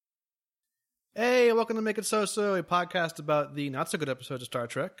Hey, welcome to Make It So-So, a podcast about the not-so-good episodes of Star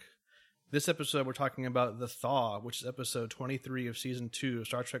Trek. This episode, we're talking about The Thaw, which is episode 23 of Season 2 of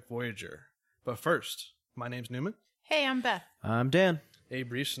Star Trek Voyager. But first, my name's Newman. Hey, I'm Beth. I'm Dan. A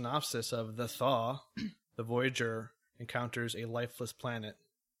brief synopsis of The Thaw. The Voyager encounters a lifeless planet,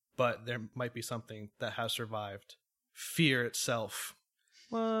 but there might be something that has survived. Fear itself.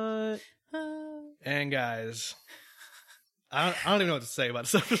 What? And guys, I don't even know what to say about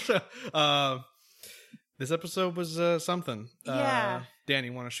this episode. This episode was something. Yeah. Dan,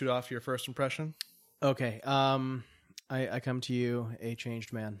 you want to shoot off your first impression? Okay. I come to you, a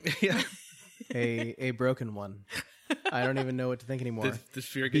changed man, Yeah. a broken one. I don't even know what to think anymore Did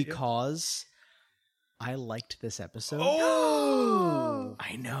fear get you? because I liked this episode. Oh!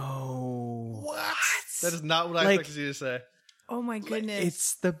 I know. What? That is not what I expected you to say. Oh my goodness.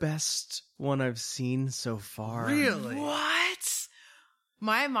 It's the best one I've seen so far. Really? What?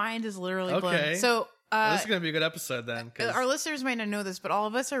 My mind is literally Okay. blown. So, Well, this is going to be a good episode then. 'cause- our listeners might not know this, but all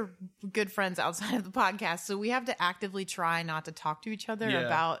of us are good friends outside of the podcast. So we have to actively try not to talk to each other Yeah.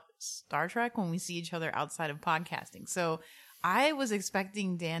 about Star Trek when we see each other outside of podcasting. So I was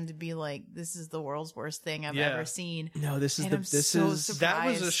expecting Dan to be like, this is the world's worst thing I've Yeah. ever seen. No, this is And the I'm this so is surprised. that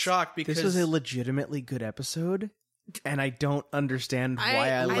was a shock because this was a legitimately good episode, and I don't understand why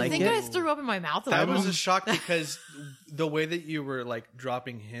I like think it. I threw up in my mouth a that little. was a shock because the way that you were like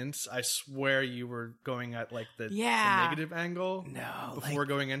dropping hints, I swear you were going at like the negative angle No, before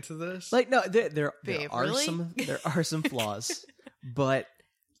going into this. Like no, there Babe, are really? some flaws, but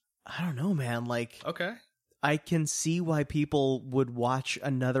I don't know, man. Like Okay. I can see why people would watch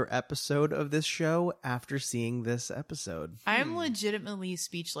another episode of this show after seeing this episode. I'm legitimately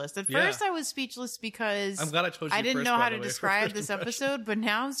speechless. At Yeah. first, I was speechless because I'm glad I told you I didn't first, know by how the to way, for describe first this impression. episode, but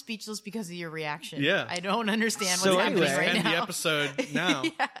now I'm speechless because of your reaction. Yeah. I don't understand So what's happening anyway, right End now. the episode now.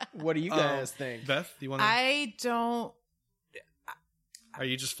 What do you guys think? Beth, do you want to? I don't. Are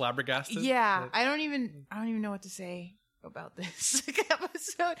you just flabbergasted? Yeah, I don't even know what to say about this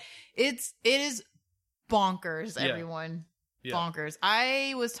episode. It is bonkers, Yeah. everyone. Yeah. Bonkers.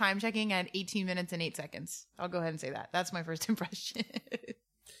 I was time checking at 18 minutes and 8 seconds. I'll go ahead and say that. That's my first impression.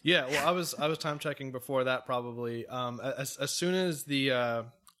 Yeah, well, I was time checking before that probably. As soon as the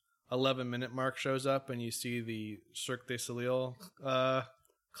 11-minute mark shows up and you see the Cirque du Soleil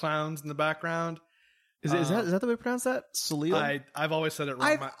clowns in the background, Is that the way you pronounce that? Soleil? I've always said it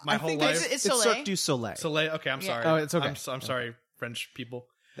wrong my whole life. It's It's Soleil. Cirque du Soleil. Soleil. Okay, I'm Yeah. sorry. Oh, it's okay. I'm sorry, French people.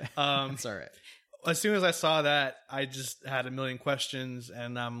 That's all right. As soon as I saw that, I just had a million questions,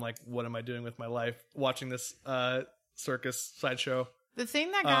 and I'm like, "What am I doing with my life? Watching this circus sideshow?" The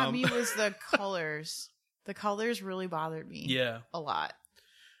thing that got me was the colors. The colors really bothered me. Yeah, A lot.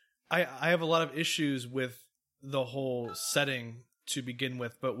 I have a lot of issues with the whole setting to begin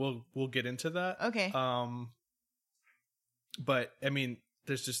with, but we'll get into that. Okay. But I mean,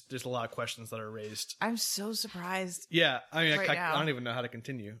 there's a lot of questions that are raised. I'm so surprised. Yeah, I mean, Right I now. don't even know how to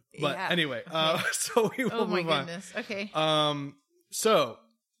continue. But Yeah. anyway, Okay. so we will Oh my move on. goodness. Okay. So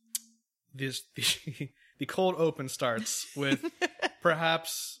this the cold open starts with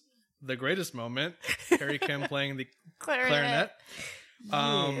perhaps the greatest moment, Harry Kim playing the clarinet.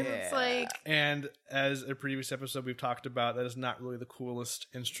 It's like, And as a previous episode we've talked about, that is not really the coolest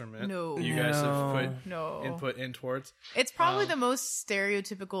instrument No. you guys have put no. input in towards. It's probably the most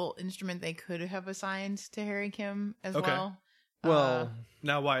stereotypical instrument they could have assigned to Harry Kim as Okay. well. Well,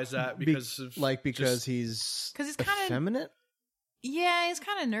 Now, why is that? Because of because just- he's 'Cause he's kinda- effeminate. Yeah, he's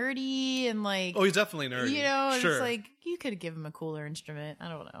kind of nerdy and like, oh, he's definitely nerdy. you know, sure. it's like you could give him a cooler instrument. I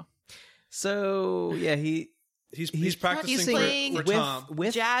don't know. So yeah, he's practicing He's playing for Tom.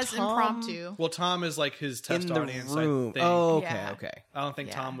 with Jazz Tom impromptu. Well, Tom is like his test in the audience. room. I think. Oh, okay, Yeah. okay. I don't think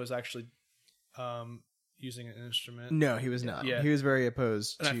Yeah. Tom was actually using an instrument. No, he was not. Yeah. He was very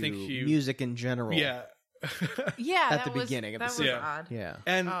opposed And to I think music in general. Yeah. Yeah, At that the was- beginning of the that was season. odd. Yeah.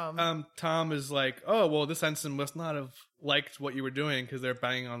 And Um, Tom is like, oh, well, this ensign must not have liked what you were doing because they're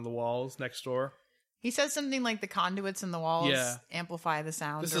banging on the walls next door. He says something like the conduits in the walls Yeah. amplify the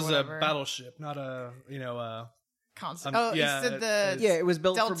sound. This or is whatever. a battleship, not a, Oh, yeah, he said the Yeah, it was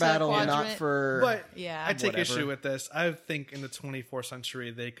built Delta for battle, quadrant. not for. but yeah. I take Whatever. issue with this. I think in the 24th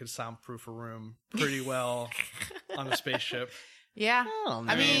century, they could soundproof a room pretty well on a spaceship. Yeah. don't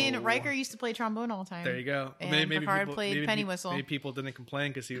I mean, know. Riker used to play trombone all the time. There you go. And Picard played penny whistle. Maybe people didn't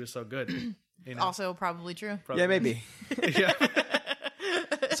complain because he was so good. You know? Also, probably true. Probably. Yeah, maybe. yeah.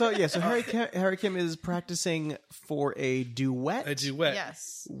 So Harry Kim is practicing for a duet. A duet.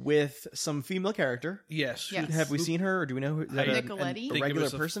 Yes. with some female character. Yes. Yes. Have we seen her, or do we know who? Is that a Nicoletti? Think it regular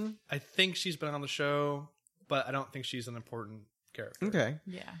was a- person? I think she's been on the show, but I don't think she's an important character. Okay.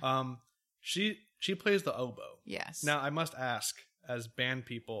 Yeah. She plays the oboe. Yes. Now, I must ask, as band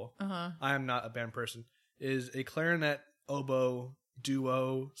people, Uh-huh. I am not a band person. Is a clarinet oboe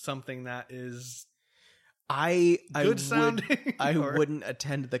duo something that is I good sounding? I Or- wouldn't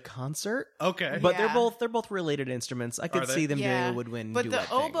attend the concert, Okay. but Yeah. they're both related instruments. I could Are they? see them Yeah. doing a woodwind But duet the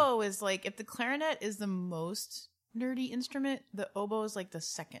thing. oboe is like, if the clarinet is the most nerdy instrument, the oboe is like the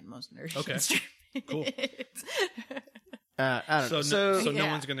second most nerdy Okay. instrument. Cool. I don't know. So no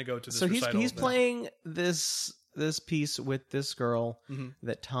Yeah. one's going to go to this So he's recital then. playing this piece with this girl Mhm.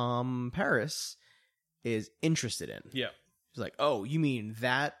 that Tom Paris is interested in. Yeah. He's like, "Oh, you mean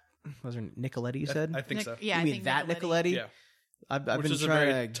that?" Was her Nicoletti? You said. I think so. Yeah, you I mean think that Nicoletti. Nicoletti? Yeah. I've Which been is a trying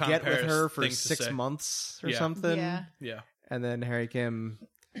very to Tom get with Paris her for thing to 6 say. months or Yeah. something. Yeah. Yeah. And then Harry Kim,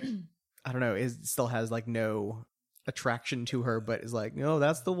 I don't know, still has like no attraction to her, but is like, no,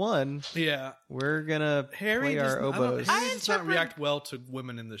 that's the one. Yeah. We're gonna Harry play our oboes. Harry does not interpret- react well to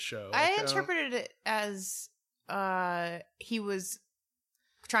women in the show. I Like, interpreted it as he was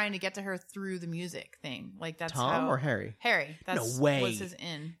trying to get to her through the music thing. Like that's Tom how or Harry? Harry. That's way. was his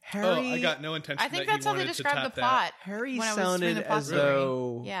in. Harry, Oh, I got no intention. I think that that's he how they wanted to described the tap that. plot. Harry when I was doing sounded the plot as summary.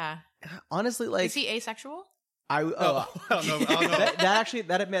 though, Yeah. honestly, like Is he asexual? I Oh, I don't know. I don't know. that actually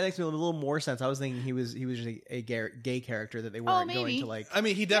that makes me a little more sense. I was thinking he was just a gay character that they weren't going maybe. to like. I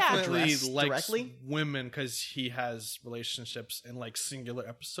mean, he definitely Address likes directly? women because he has relationships in like singular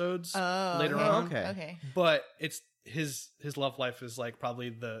episodes Oh, later okay. on. Okay. Okay. But it's his love life is like probably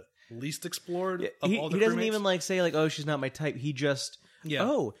the least explored Yeah, of he all the doesn't crewmates. even like say like, oh, she's not my type. He just, Yeah.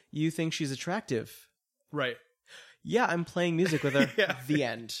 oh, you think she's attractive? Right. Yeah, I'm playing music with her. Yeah. The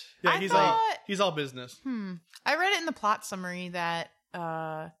end. Yeah, I he's thought- all business. I read it in the plot summary that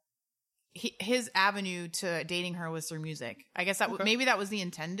his avenue to dating her was through music. I guess that maybe that was the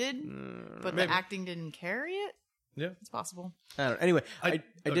intended, but maybe. the acting didn't carry it. Yeah. It's possible. I don't know. Anyway, I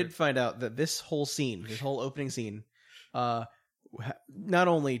okay. did find out that this whole scene, this whole opening scene, not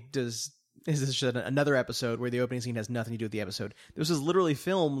only is this just another episode where the opening scene has nothing to do with the episode. This was literally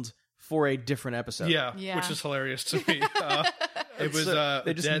filmed for a different episode. Yeah, Yeah. which is hilarious to me. It was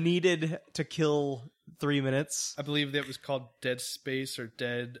They just Dead, needed to kill 3 minutes. I believe that was called Dead Space or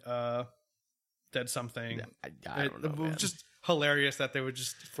Dead something. I don't know. It man. was just hilarious that they would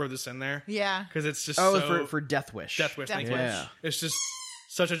just throw this in there Yeah. because it's just Oh, so for Death Wish. Death Wish. Thank you. Yeah. It's just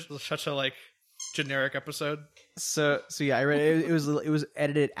such a like generic episode. So yeah, I read it was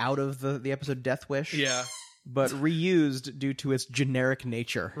edited out of the episode Death Wish. Yeah, But reused due to its generic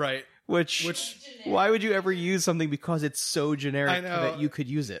nature. right. Which why would you ever use something because it's so generic I know. that you could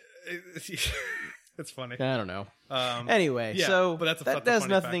use it? It's funny. I don't know. Um, Anyway, yeah, so but that's that the has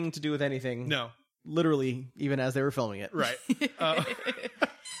funny nothing to do with anything. no, Literally, even as they were filming it. right. I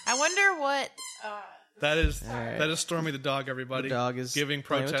wonder what. That is right. that is Stormy the dog. Everybody, The dog is giving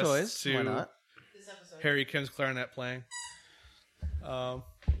playing with protests toys. Why to not? Harry Kim's clarinet playing.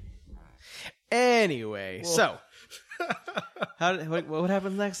 Anyway, so what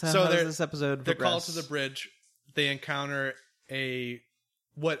happens next? How So does they're- this episode They're progress? called to the bridge. They encounter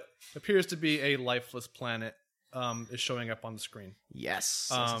what appears to be a lifeless planet. Is showing up on the screen. Yes.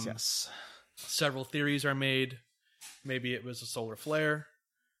 Yes. Several theories are made. Maybe it was a solar flare.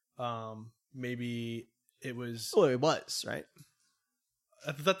 Maybe it was. Well, it was right.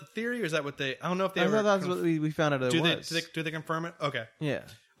 Is that the theory, or is that what they? I don't know if they I ever. thought that's what we found out. It do was. they confirm it? Okay. Yeah.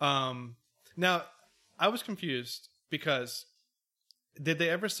 Now, I was confused because did they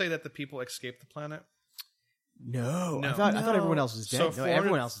ever say that the people escaped the planet? No, No. I thought No. everyone else was dead. So no,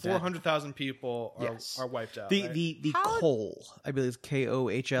 everyone else is dead. 400,000 people Yes. are wiped out. The right? the How- coal, I believe it's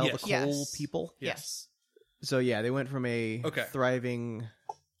KOHL, Yes. the coal Yes. people. Yes. So yeah, they went from a Okay. thriving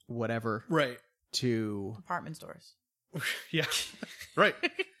whatever right. to Department stores. Yeah. Right.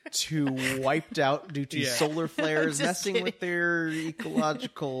 wiped out due to Yeah. solar flares Just messing kidding. with their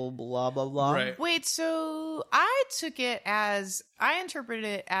ecological blah blah blah. Right. Wait, so I interpreted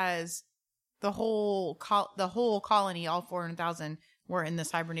it as the whole colony, all 400,000, were in this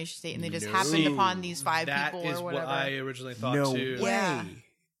hibernation state, and they just No. happened See, upon these 5 That people is or what whatever. I originally thought No too. way. Yeah.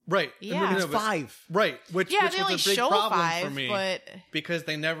 Right. Yeah. No, It's but- 5. Right. Which Yeah, which they only was a big show problem 5, for me but because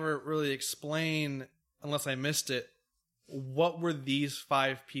they never really explain, unless I missed it, what were these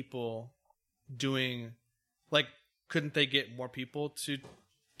 5 people doing? Like, couldn't they get more people to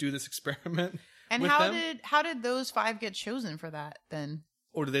do this experiment? and with how them? did those 5 get chosen for that then?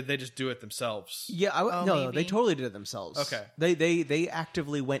 Or did they just do it themselves? Yeah, Oh, no, they maybe. totally did it themselves. Okay. They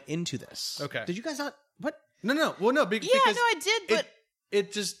actively went into this. Okay. Did you guys not? What? No. Well, no. Yeah, Because no, I did, but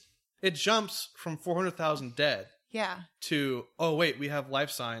it jumps from 400,000 dead yeah. to, oh wait, we have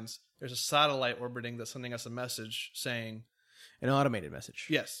life signs. There's a satellite orbiting that's sending us a message saying An automated message.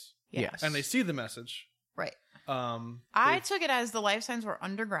 yes. Yeah. Yes. and they see the message. Right. They- I took it as the life signs were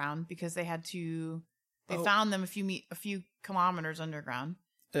underground because they had to. They Oh. found them a few kilometers underground.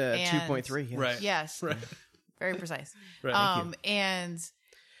 2.3. Yes. Right. Yes, right, very precise. right. And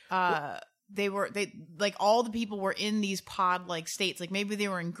they like all the people were in these pod like states. Like maybe they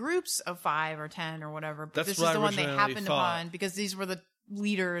were in groups of 5 or 10 or whatever. But That's this what is the I one they originally happened thought. upon because these were the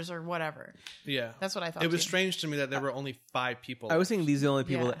leaders or whatever. Yeah, That's what I thought. it was too. strange to me that there were only 5 people. I was thinking these are the only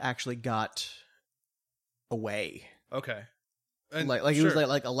people Yeah. that actually got away. okay, and Like it was sure.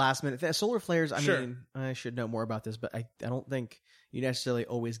 like a last minute. Solar flares. I Sure. mean, I should know more about this, but I don't think you necessarily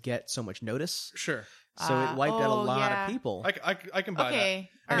always get so much notice. Sure, So it wiped out a oh, lot yeah. of people. I can buy Okay,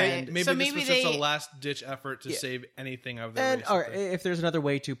 that. all Maybe, right. maybe So this maybe was they just a last ditch effort to Yeah. save anything of their And race. all right, if there's another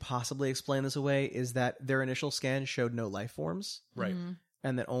way to possibly explain this away, is that their initial scan showed no life forms, Right. Mhm.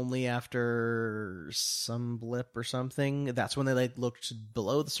 and that only after some blip or something, that's when they like looked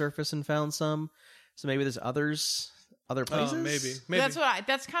below the surface and found some. So maybe there's other places. Maybe.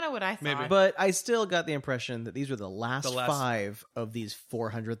 That's kind of what I thought. Maybe. But I still got the impression that these were the last, The last- 5 of these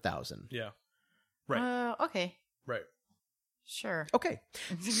 400,000. Yeah. Right. Okay. Right. Sure. Okay,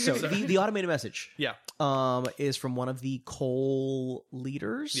 so the automated message Yeah. is from one of the coal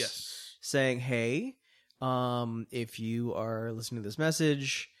leaders. Yes. Saying, hey, if you are listening to this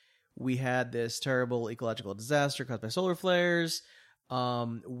message, we had this terrible ecological disaster caused by solar flares.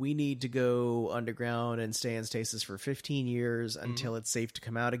 We need to go underground and stay in stasis for 15 years until it's safe to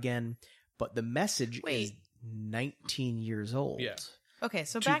come out again. But the message is Wait. 19 years old. Yeah. Okay.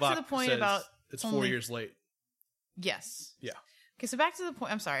 So back to Tuvok the point says about it's 4 only- years late. yes. Yeah. Okay. So back to the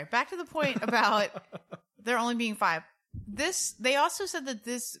point. I'm sorry. Back to the point about there only being 5. They also said that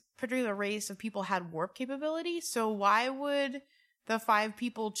this particular race of people had warp capability. So why would the 5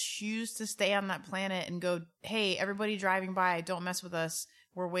 people choose to stay on that planet and go, hey, everybody driving by, don't mess with us.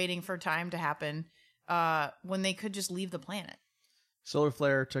 We're waiting for time to happen. When they could just leave the planet. Solar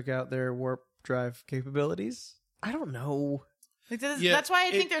flare took out their warp drive capabilities. I don't know. Like Yeah, that's why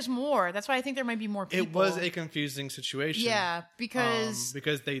I think there's more. That's why I think there might be more people. It was a confusing situation. yeah, because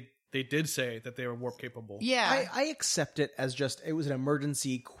they did say that they were warp capable. yeah, I accept it as just it was an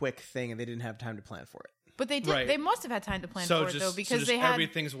emergency quick thing and they didn't have time to plan for it. but they did. Right. They must have had time to plan So for it just, though, because so just they had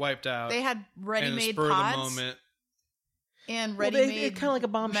everything's wiped out. they had and ready-made spur of the pods moment. and Well, ready-made it's kind of like a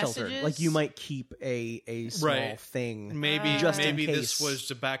bomb shelter. messages. Like you might keep a small Right. thing. Maybe Just in maybe this case. was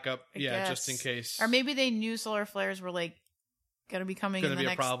to back up. I Yeah, just in guess. case. or maybe they knew solar flares were like going to be coming Gonna in the be a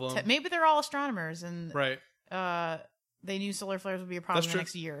next. problem. Maybe they're all astronomers and right. they knew solar flares would be a problem That's in the true.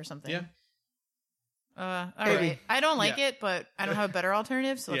 next year or something. Yeah. All Maybe. right. I don't like Yeah. it, but I don't have a better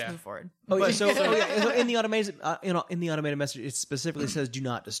alternative, so let's Yeah. move forward. Oh, yeah, But- so in the automated message, it specifically says, "Do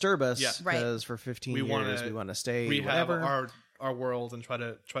not disturb us," Yeah. Right. because for 15 We years wanna we want to stay Rehab whatever. our world and try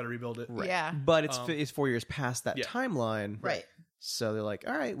to rebuild it. Right. Yeah. But it's Um, it's 4 years past that yeah. timeline, Right. So they're like,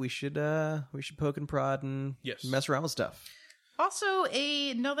 "All right, we should poke and prod and Yes. mess around with stuff." Also,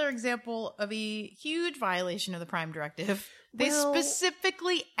 another example of a huge violation of the Prime Directive. They Well-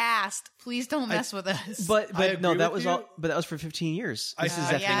 specifically asked, "Please don't mess with us." But I no, agree that with was you. all. But that was for 15 years. This is yeah,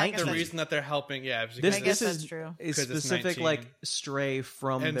 after I guess 19. The reason that they're helping, yeah, is This because I guess this that's is true. is 'Cause it's specific 19. like stray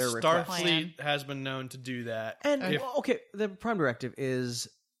from and their request. Starfleet has been known to do that. And If- well, okay, the Prime Directive is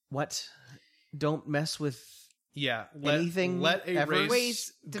what? Don't mess with. yeah, anything let a ever?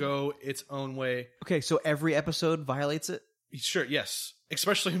 race go its own way. Okay, so every episode violates it. Sure, yes,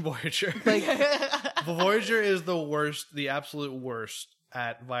 especially in Voyager. Like, Voyager is the worst, the absolute worst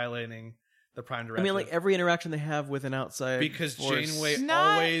at violating the Prime I Directive. mean, like every interaction they have with an outside because force- Janeway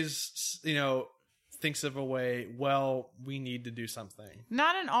Not- always, thinks of a way. Well, we need to do something.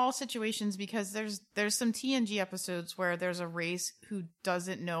 Not in all situations, because there's some TNG episodes where there's a race who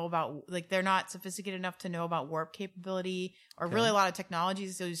doesn't know about, like, they're not sophisticated enough to know about warp capability or really a lot of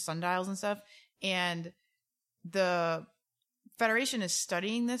technologies. They use sundials and stuff, and the Federation is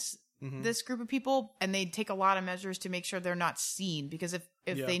studying this Mhm. this group of people, and they take a lot of measures to make sure they're not seen, because if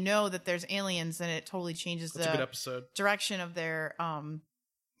Yeah. they know that there's aliens, then it totally changes That's a good the episode, direction of their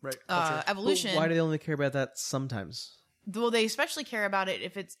right? Culture. evolution. Why do they only care about that sometimes? Well, they especially care about it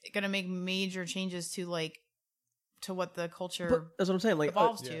if it's going to make major changes to what the culture But that's what I'm saying. Like,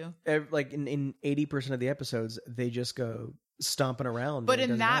 evolves yeah. to. like in 80% of the episodes, they just go stomping around. But and it in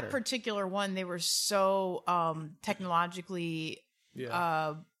doesn't that matter. particular one, they were so technologically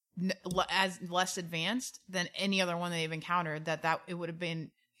Yeah. as less advanced than any other one they've encountered that it would have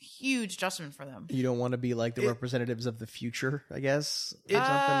been huge adjustment for them. You don't want to be like the representatives of the future, I guess.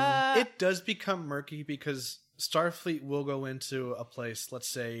 Or It does become murky because Starfleet will go into a place. Let's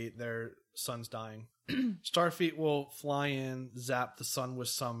say their sun's dying, Starfleet will fly in, zap the sun with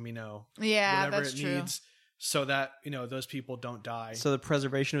some, Yeah, whatever that's it true. needs, so that those people don't die. So the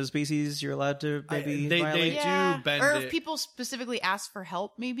preservation of species, you're allowed to maybe they violate? Yeah. do bend or it. if people specifically ask for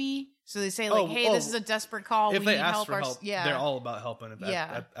help, maybe. So they say Oh, hey, this is a desperate call. if we they need ask help. for help, Yeah. they're all about helping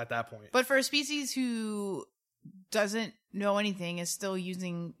Yeah. at that point. But for a species who doesn't know anything, is still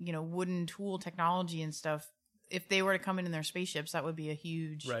using, wooden tool technology and stuff, if they were to come in their spaceships, that would be a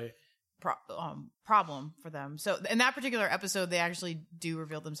huge Right. problem for them. So in that particular episode, they actually do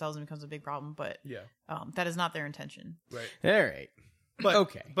reveal themselves and becomes a big problem, but Yeah. that is not their intention. Right. All right. But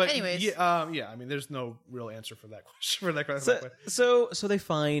Okay. But Anyways. yeah. I mean, there's no real answer for that question. For that So, question. so they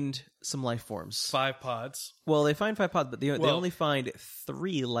find some life forms. 5 pods. Well, they find 5 pods, but they Well- only find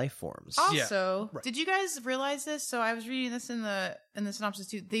 3 life forms. Also, right. did you guys realize this? So I was reading this in the synopsis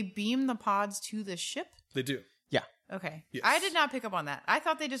too. They beam the pods to the ship. They do. Okay, Yes. I did not pick up on that. I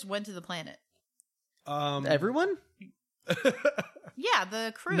thought they just went to the planet. Everyone? Yeah,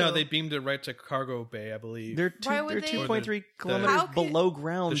 the crew. No, they beamed it right to cargo bay, I believe. They're Why would they're they- 2.3 How kilometers could- below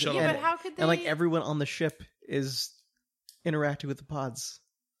ground, The shuttle Yeah, bay. but how could they? and like everyone on the ship is interacting with the pods.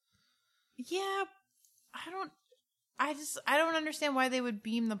 Yeah, I don't understand why they would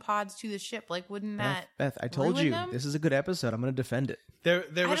beam the pods to the ship. Like, wouldn't that? Beth, I told ruin you them? this is a good episode. I'm going to defend it. There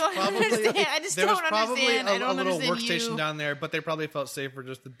I was don't probably understand. I just there was don't probably understand. I a don't little understand workstation you. down there, but they probably felt safer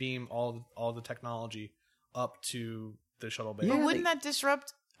just to beam all the technology up to the shuttle bay. Yeah. But wouldn't that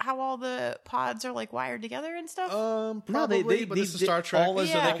disrupt how all the pods are like wired together and stuff? No, Probably, but this is Star Trek, all as,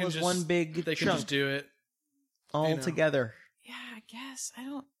 Yeah. so all they can as just one big they can chunk, just do it. all you know. together, Yeah, I guess I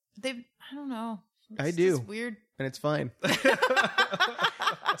don't. I don't know. I It's do. just weird. and it's fine.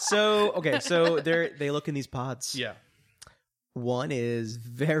 So they look in these pods. Yeah, One is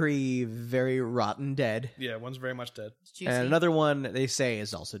very, very rotten dead, yeah. One's very much dead. It's juicy. and another one they say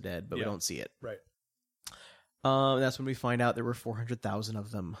is also dead, but we Yeah. don't see it. Right. That's when we find out there were 400,000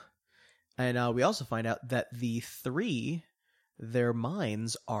 of them, and we also find out that the 3, their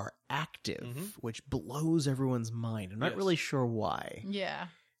minds are active, Mhm. which blows everyone's mind. I'm not Yes. really sure why. Yeah.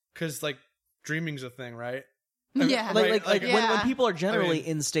 Because dreaming's a thing, right? Yeah. Like Yeah. when people are generally I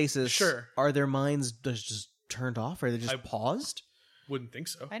mean, in stasis, sure. are their minds just turned off? Or are they just I- paused? Wouldn't think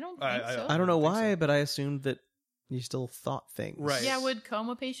so. I don't think so. I don't know wouldn't think why, so. but I assumed that you still thought things. Right. Yeah, would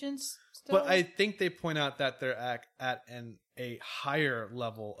coma patients still? But I think they point out that they're at a higher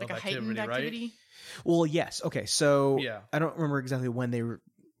level like of a heightened activity, activity. Well, yes. Okay, so Yeah. I don't remember exactly when they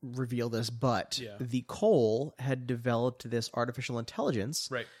reveal this, but Yeah. the Cole had developed this artificial intelligence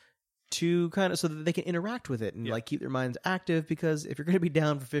Right. to kind of so that they can interact with it and Yeah. like keep their minds active, because if you're going to be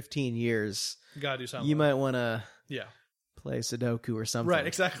down for 15 years, You gotta do something. you might want to Yeah. play Sudoku or something. Right.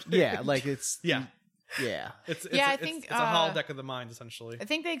 Exactly. Yeah, like it's Yeah. yeah. It's Yeah, I it's, think, it's a holodeck of the mind, essentially. I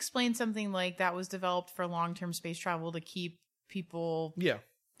think they explained something like that was developed for long-term space travel to keep people Yeah.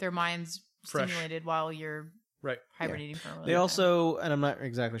 their minds Fresh. stimulated while you're Right. hibernating for a really They long also, and I'm not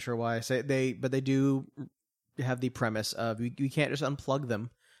exactly sure why I say but they do have the premise of you can't just unplug them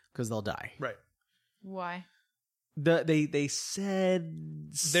because they'll die. Right. time. Why? They said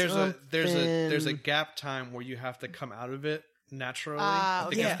There's a something- gap time where you have to come out of it naturally. Ah, I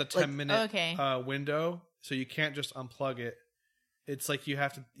think okay. it's the Like, 10-minute okay. window, so you can't just unplug it. It's like you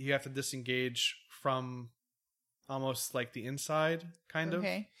have to disengage from almost like the inside, kind of.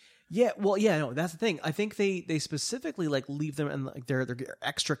 Okay. Yeah, well, yeah, no, that's the thing. I think they specifically like leave them and like they're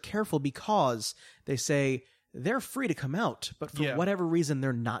extra careful because they say they're free to come out, but for Yeah. whatever reason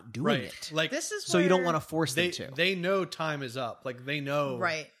they're not doing Right. it. Like This is So you don't where- want to force them they to. they know time is up. Like they know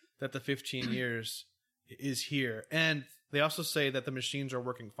right. that the 15 years is here, and they also say that the machines are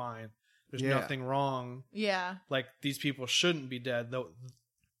working fine. There's Yeah. nothing wrong. Yeah. Like these people shouldn't be dead.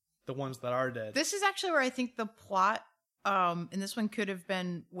 The ones that are dead. This is actually where I think the plot in this one could have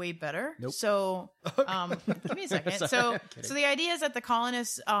been way better. Nope. So give me a second. Sorry, So I'm kidding. so the idea is that the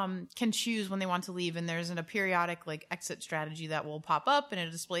colonists can choose when they want to leave, and there's a periodic like exit strategy that will pop up, and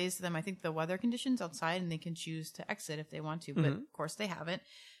it displays to them I think the weather conditions outside, and they can choose to exit if they want to, but Mhm. of course they haven't.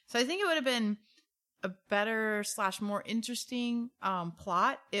 So I think it would have been a better / more interesting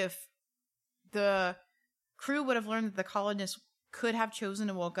plot if the crew would have learned that the colonists could have chosen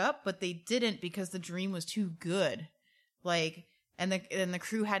to woke up, but they didn't because the dream was too good. Like, and the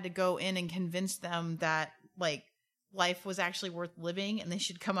crew had to go in and convince them that like life was actually worth living and they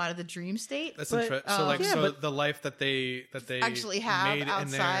should come out of the dream state. That's But, interesting. So like yeah, so but- the life that they Actually have made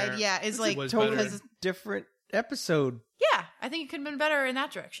outside, in there yeah, is like was totally better. different episode. yeah. I think it could have been better in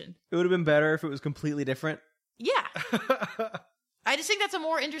that direction. It would have been better if it was completely different. Yeah, I just think that's a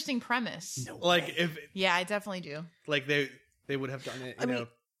more interesting premise. like if Yeah, I definitely do. like they would have done it, you know, mean-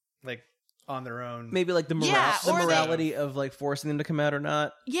 like on their own. Maybe like the Yeah, or they- morality of like forcing them to come out or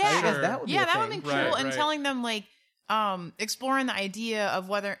not. Yeah, I guess Sure. that would be yeah, a that would thing. be cool. Right, and right. telling them like exploring the idea of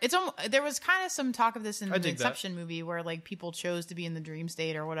whether it's there was kind of some talk of this in I the dig that. Inception movie where like people chose to be in the dream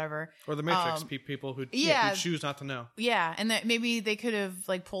state or whatever. Or the Matrix, people who, yeah. who choose not to know. Yeah, and that maybe they could have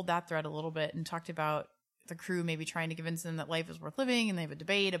like pulled that thread a little bit and talked about the crew maybe trying to convince them that life is worth living, and they have a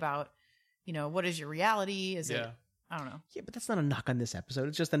debate about, what is your reality? Is it? I don't know. Yeah, but that's not a knock on this episode.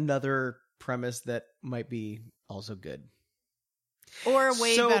 It's just another premise that might be also good. Or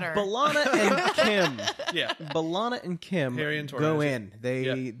way so better. Balana and Kim. Yeah. Balana and Kim Harry and Torres. go in.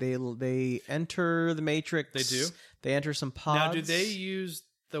 They enter the Matrix. They do? They enter some pods. Now, do they use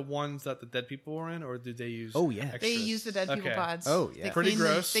the ones that the dead people were in, or do they use? Oh, yeah. extras? They use the dead people Okay. pods. Oh, yeah. They Pretty clean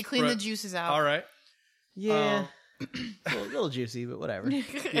gross, They clean the but- juices out. All right. Yeah. a little juicy, but whatever.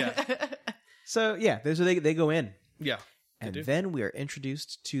 Yeah. So, yeah, they go in. Yeah. They And do. then we are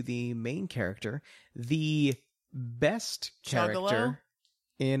introduced to the main character, the best character Juggalo?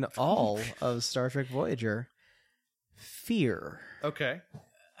 in all of Star Trek Voyager, Fear. Okay.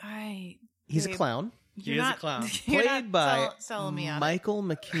 He's a Babe, clown, He is a clown. You're played not by selling me on it. Michael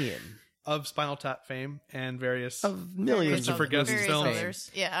McKean Of Spinal Tap fame and various. of millions of Christopher Guest movies Various films. fame.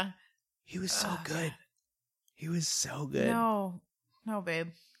 others. Yeah. He was so Oh, good. He was so good. No, babe.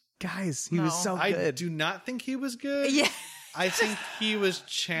 Guys, he was No. so I good. do not think he was good. Yeah. I think he was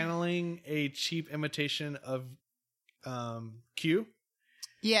channeling a cheap imitation of Q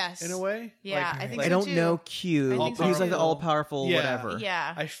Yes. in a way. Yeah, Like- I think I so don't too. know Q. I think so He's like the too. all-powerful Yeah. whatever.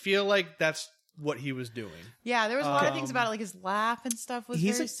 Yeah. I feel like that's what he was doing. Yeah, there was a lot of things Um, about it, like his laugh and stuff was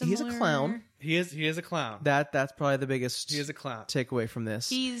He's very a similar. clown. He is a clown. That's probably the biggest He is a clown. takeaway from this.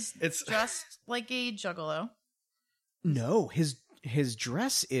 He's It's dressed like a juggalo. No, his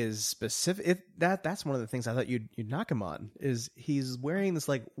dress is specific. That's one of the things I thought you'd knock him on. Is he's wearing this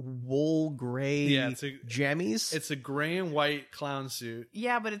like wool gray Yeah, it's a- jammies. it's a gray and white clown suit.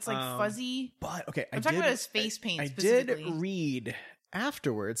 Yeah, but it's like fuzzy. But okay, I'm talking about his face paint I specifically. did read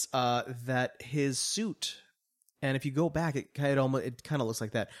afterwards that his suit, and if you go back, it kind of looks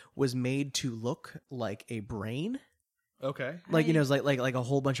like that, was made to look like a brain. Okay. Like it's like a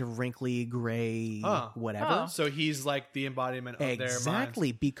whole bunch of wrinkly gray whatever. Oh. So he's like the embodiment of their mind.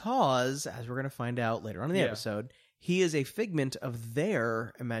 Exactly, because as we're going to find out later on in the Yeah. episode, he is a figment of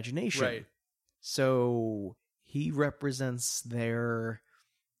their imagination. Right. So he represents their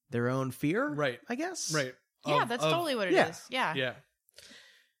own fear. Right. I guess. Right. Yeah, that's totally what it is. yeah. Yeah.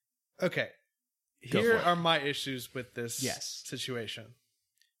 Yeah. Okay. Go Here for it. are my issues with this Yes. situation.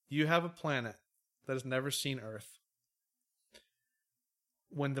 You have a planet that has never seen Earth.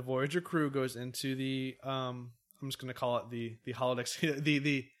 When the Voyager crew goes into the I'm just going to call it the holodeck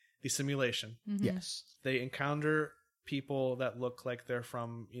the simulation. Mhm. Yes. They encounter people that look like they're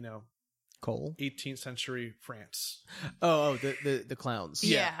from, Cole. 18th century France. Oh, the clowns.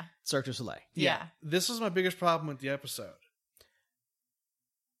 Yeah. Yeah. Cirque du Soleil. Yeah. This was my biggest problem with the episode.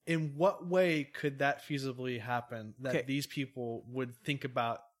 In what way could that feasibly happen that Okay. these people would think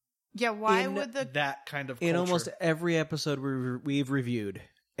about Yeah, why In would the that kind of In culture? almost every episode we've reviewed,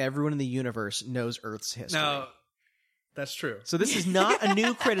 everyone in the universe knows Earth's history. No, that's true. So this is not a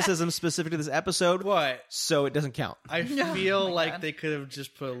new criticism specific to this episode, What? so it doesn't count. I Oh feel my like God. they could have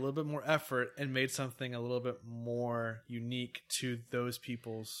just put a little bit more effort and made something a little bit more unique to those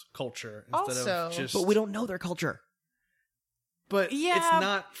people's culture instead of Also- just. But we don't know their culture. But Yeah, it's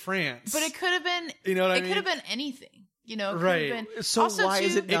not France. But it could have been You know what I it mean? could have been anything. It could have Right. been So also, why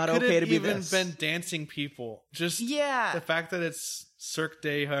is too, it not could okay have to be even this? been dancing people. Just Yeah. the fact that it's Cirque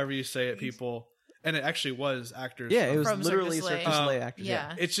Day, however you say it, people, and it actually was actors. Yeah, it was From Cirque du literally Soleil. Cirque du Soleil actors.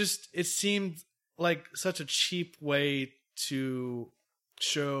 yeah. It seemed like such a cheap way to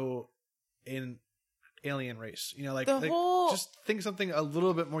show an alien race. Like The whole- just think something a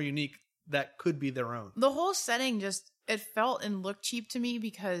little bit more unique that could be their own. The whole setting just it felt and looked cheap to me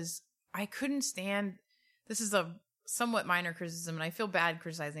because I couldn't stand. This is a somewhat minor criticism, and I feel bad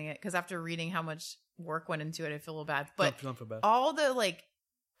criticizing it because after reading how much work went into it, I feel a little bad. But Don't feel bad. all the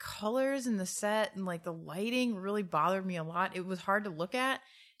colors in the set and the lighting really bothered me a lot. It was hard to look at,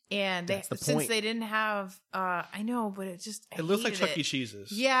 and That's the since point. they didn't have, I know, but it just It looks like hated Chuck E.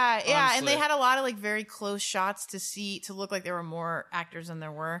 Cheese's. Yeah, and honestly. they had a lot of very close shots to look like there were more actors than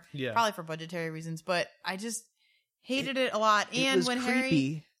there were. Yeah. Probably for budgetary reasons, but I just hated it a lot. It And was when creepy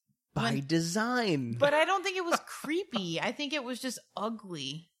Harry, by when- design. but I don't think it was creepy. I think it was just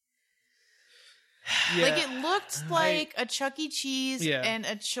ugly. Yeah. Like it looked like a Chuck E. Cheese Yeah. and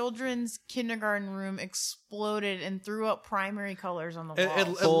a children's kindergarten room exploded and threw up primary colors on the It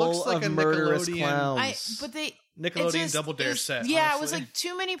walls. Full looks like of a murderous Nickelodeon. clowns. But they Nickelodeon Double Dare set. Yeah, honestly. it was like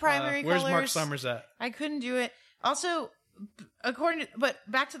too many primary Where's colors. Mark Summers at? I couldn't do it. Also, but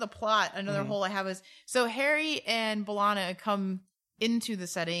back to the plot, another hole I have is, so Harry and B'Elanna come into the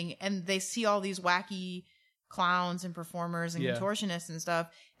setting and they see all these wacky clowns and performers and contortionists and stuff,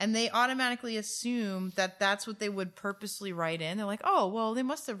 and they automatically assume that that's what they would purposely write in. They're like, oh, well, they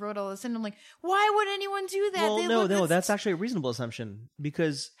must have wrote all this in. I'm like, why would anyone do that? Well, no, that's actually a reasonable assumption,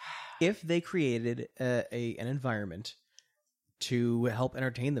 because if they created an environment to help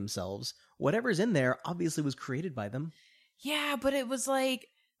entertain themselves, whatever's in there obviously was created by them. Yeah, but it was like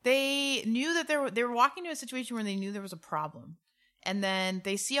they knew that they were walking to a situation where they knew there was a problem. And then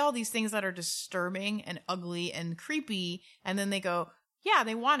they see all these things that are disturbing and ugly and creepy, and then they go, yeah,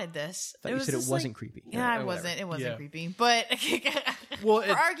 they wanted this. I thought you said it wasn't creepy. Yeah, Or it wasn't. whatever. It wasn't Yeah. creepy. But Well,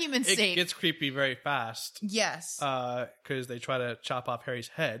 for argument's it sake. gets creepy very fast. Yes. Because they try to chop off Harry's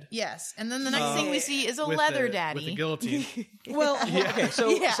head. Yes. And then the next thing we see is a with leather the- daddy. with the guillotine. Well, okay, so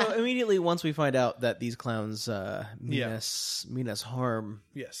Yeah. so immediately once we find out that these clowns mean us harm,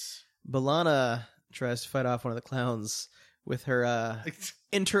 Yes. B'Elanna tries to fight off one of the clowns with her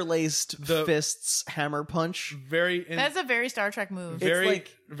interlaced The- fists hammer punch. That's a very Star Trek move. very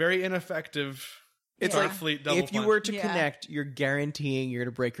like- very ineffective. It's Yeah. like Starfleet double if you punch. were to Yeah. connect, you're guaranteeing you're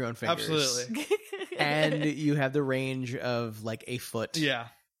going to break your own fingers. Absolutely. And you have the range of like a foot. Yeah.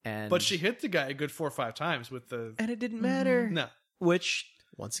 And But she hit the guy a good 4 or 5 times with the and it didn't matter. no. Which,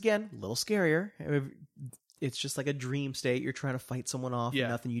 once again, a little scarier. It's just like a dream state. You're trying to fight someone off, Yeah.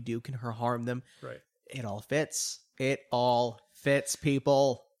 and nothing you do can harm them. Right. It all fits. It all fits,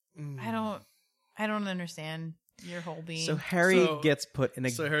 people. I don't understand your whole being. So Harry So- gets put in a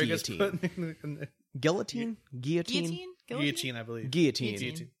So Harry gets guillotine. put in the Guillotine? Guillotine? Guillotine? guillotine, I believe. Guillotine.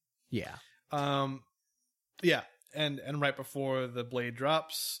 Guillotine. Yeah. Yeah, and right before the blade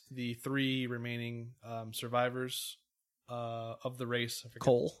drops, the 3 remaining survivors of the race, I forget,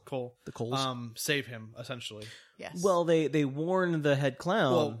 Cole, The Coles. save him essentially. Yes. Well, they warn the head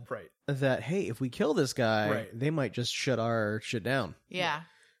clown Well, right, that, hey, if we kill this guy, Right. they might just shut our shit down. yeah.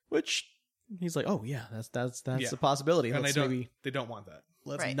 Which he's like, oh yeah, that's Yeah. a possibility. and Let's they don't want that.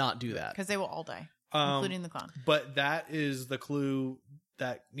 let's Right. not do that. Because they will all die, Um, including the clown. But that is the clue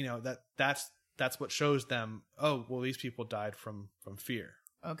that that's what shows them. Oh, well, these people died from fear.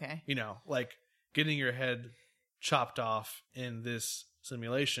 Okay. Like getting your head chopped off in this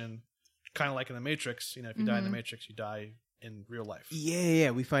simulation, kind of like in the Matrix. If you die in the Matrix, you die in real life. Yeah.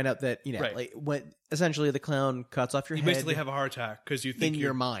 We find out that Right. like when essentially the clown cuts off your You head basically have a heart attack because you think in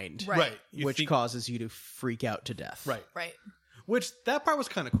your mind, Right. right, you which think- causes you to freak out to death. right. Right. Which that part was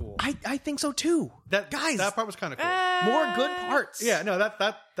kind of cool. I think so too. That guys, part was kind of cool. more good parts. Yeah, no, that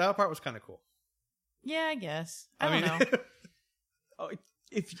part was kind of cool. Yeah, I guess. I don't know. Oh,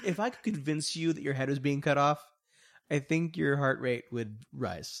 if I could convince you that your head was being cut off, I think your heart rate would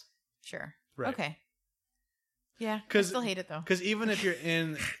rise. Sure. Right. Okay. Yeah. I 'Cause- still hate it though. Because even if you're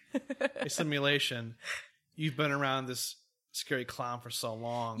in a simulation, you've been around this scary clown for so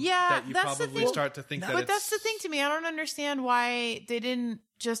long, Yeah, that you that's the probably thing. start to think that But it's, that's the thing to me. I don't understand why they didn't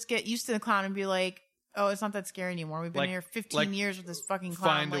just get used to the clown and be like, "Oh, it's not that scary anymore. We've been Like- here 15 like, years with this fucking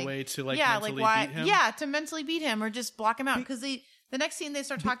clown." find a way to yeah, mentally why? beat him. Yeah, to mentally beat him or just block him out. Because the next scene they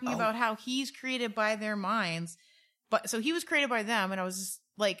start talking oh. about how he's created by their minds, but so he was created by them, and I was just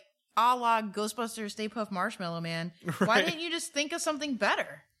like, a la Ghostbusters, Stay Puft Marshmallow Man. Why Right. didn't you just think of something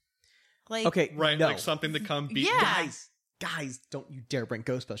better? Like, Okay, right, no. like something to come beat. Yeah. guys, don't you dare bring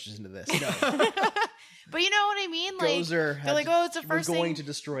Ghostbusters into this. No. but you know what I mean? Like, Gozer had they're like, to- "Oh, it's the we're first going thing." to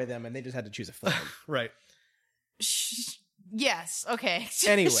destroy them, and they just had to choose a flag. Right. Yes. Okay.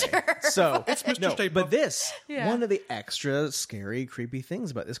 Anyway, Sure. so Mr. Stay but Puft. this Yeah. one of the extra scary, creepy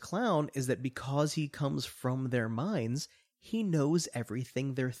things about this clown is that because he comes from their minds, he knows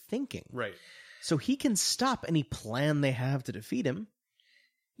everything they're thinking. Right. So he can stop any plan they have to defeat him.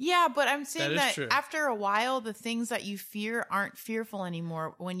 Yeah, but I'm saying That is that true. after a while, the things that you fear aren't fearful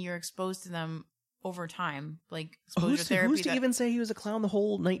anymore when you're exposed to them over time, like exposure therapy. Who's to even say he was a clown the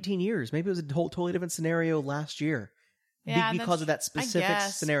whole 19 years? Maybe it was a whole totally different scenario last year. Yeah, Because of that I specific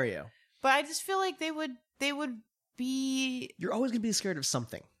guess. scenario. But I just feel like they would be. You're always going to be scared of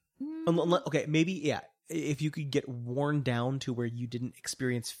something. Mm, Okay, maybe, yeah. If you could get worn down to where you didn't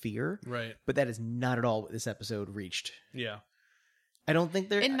experience fear, Right. but that is not at all what this episode reached. Yeah. I don't think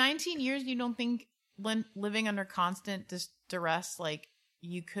they're... in 19 years, you don't think living under constant duress, like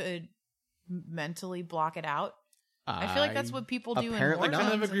you could mentally block it out? I feel like that's what people do in apparently war not. I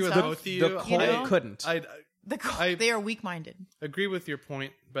kind of zones agree and with stuff. both of you. The Cole know? couldn't. I The I- they are weak-minded. agree with your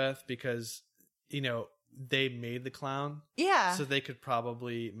point, Beth, because they made the clown, Yeah. so they could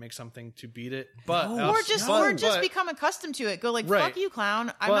probably make something to beat it. But No. I or also- just but- become accustomed to it. Go like, Right. fuck you, clown.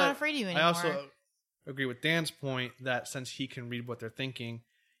 I'm but not afraid of you anymore. I also agree with Dan's point that since he can read what they're thinking,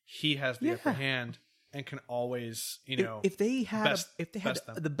 he has the upper Yeah. hand and can always, you know, if they had best- if they had best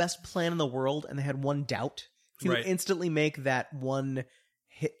them. the best plan in the world and they had one doubt, he Right. would instantly make that one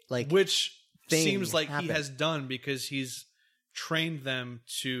hit. Like which thing seems like happen. he has done because he's trained them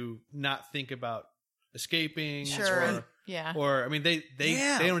to not think about escaping. Sure. Yeah. Or I mean, they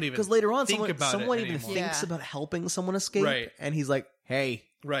don't even because later on think someone about someone it even anymore. thinks Yeah. about helping someone escape, Right. and he's like, "Hey,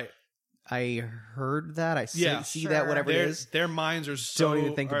 Right. I heard that. I see, Yeah. see Sure. that. Whatever it Their is." their minds are so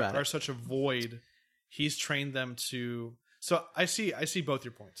even think about are it. such a void. He's trained them to. So I see both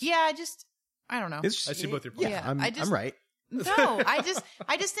your points. Yeah, I don't know. It's- I see both your Yeah, points. Yeah, I'm, I just- I'm right. No, I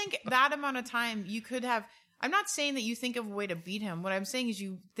just think that amount of time you could have. I'm not saying that you think of a way to beat him. What I'm saying is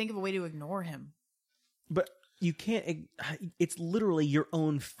you think of a way to ignore him. But you can't. It's literally your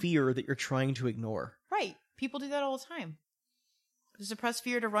own fear that you're trying to ignore. Right. People do that all the time. To suppress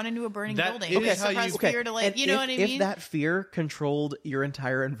fear to run into a burning That building. is To how you- suppress Okay, fear to like, and you know if, what I if mean? that fear controlled your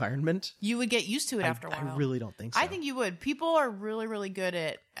entire environment, You would get used to it after a while. I really don't think so. I think you would. People are really, really good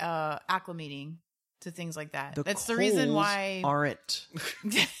at acclimating to things like that. That's the reason Coles why aren't.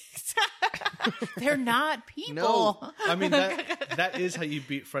 they're not people. No. I mean that is how you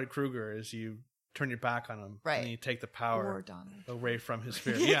beat Fred Krueger is you turn your back on him Right. and you take the Or power Donald. away from his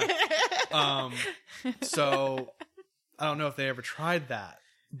fear. Yeah. So I don't know if they ever tried that,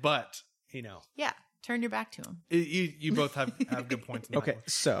 but you know, Yeah. Turn your back to him. you both have good points. In that Okay, one.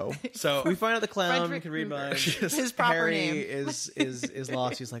 so So we find out the clown Frederick can read Krueger. minds. His proper Harry name. is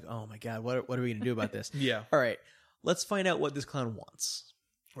lost. He's like, oh my god, what are we gonna do about this? yeah, All right, let's find out what this clown wants.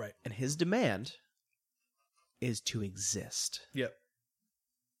 right. And his demand is to exist. Yep.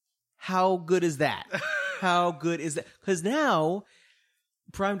 How good is that? How good is that? Because now,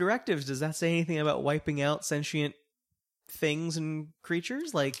 Prime Directives, does that say anything about wiping out sentient things and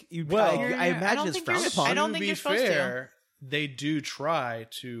creatures? Like, Well, I I imagine don't it's think you're- frowned upon. I don't To think be you're supposed to. fair, they do try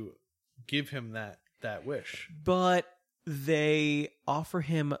to give him that wish. But they offer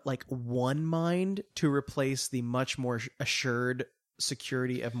him like one mind to replace the much more assured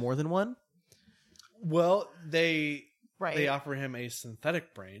security of more than one. Well, they Right. offer him a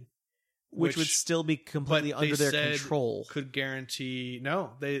synthetic brain, Which would Which- still be completely but they under their said control. could guarantee.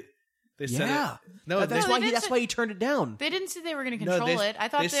 No, they said Yeah. it. No, That's they, No, why they didn't that's say- why he turned it down. They didn't say they were going to no, control they- it. I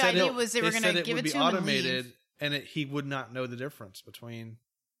thought they the said idea was they were going said to it give would it be to him and automated, leave. and he would not know the difference between.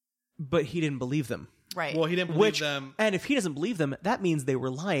 But he didn't believe them. Right. Well, he didn't believe Which, them. and if he doesn't believe them, that means they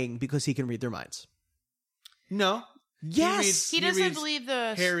were lying because he can read their minds. No, Yes, he he doesn't reads believe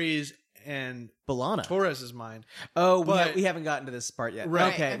the Harry's and Balana. Torres's mind. Oh, But- we haven't gotten to this part yet.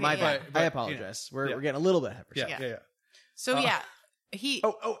 Right. Okay, Okay, my yeah. bad. But, I you apologize. know, We're yeah. getting a little bit ahead. of Yeah, ourselves. yeah, yeah. So yeah, he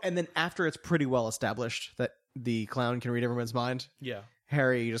Oh, and then after it's pretty well established that the clown can read everyone's mind, Yeah.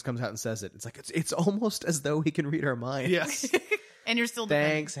 Harry just comes out and says it. It's like it's almost as though he can read our minds. Yes. and you're still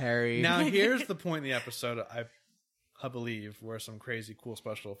Thanks, Harry. Now here's the point in the episode I believe where some crazy cool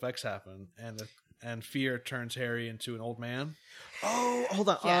special effects happen and fear turns Harry into an old man. Oh, hold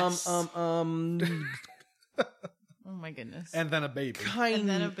on. Yes. Oh my goodness. And then a baby. kind And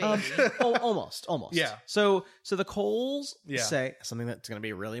then a baby. almost. Yeah. So the Coles Yeah. say something that's going to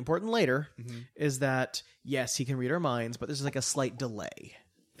be really important later Mhm. is that yes, he can read our minds, but there's like a slight delay.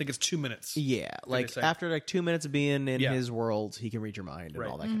 I think it's 2 minutes. Yeah, like say? after like 2 minutes of being in Yeah. his world, he can read your mind and Right.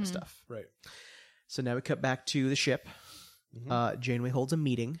 all that kind of stuff. Right. So now we cut back to the ship. Mhm. Janeway holds a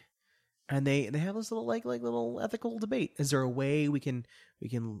meeting, and they have this little like little ethical debate. Is there a way we can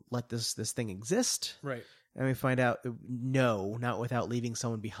let this thing exist? Right. And we find out no, not without leaving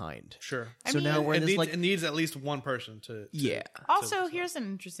someone behind. Sure. I So mean- now we're in It this needs, like it needs at least one person to yeah. Also, so- here's an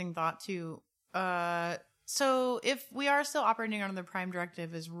interesting thought too. So if we are still operating under the Prime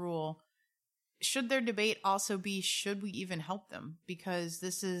Directive as rule, should their debate also be should we even help them? Because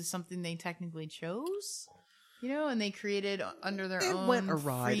this is something they technically chose, and they created under their It own went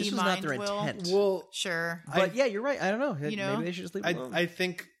awry. free This was not mind their will. intent. Well, Sure. But yeah, you're right. I don't know. You know? Maybe they should just leave it alone. I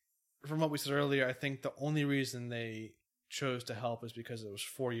think from what we said earlier, I think the only reason they chose to help is because it was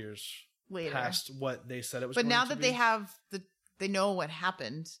 4 years Later. past what they said it was. But going now to that be. they have they know what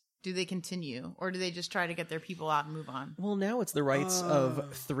happened, do they continue or do they just try to get their people out and move on? Well, now it's the rights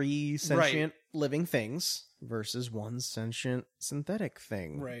of 3 sentient living things versus 1 sentient synthetic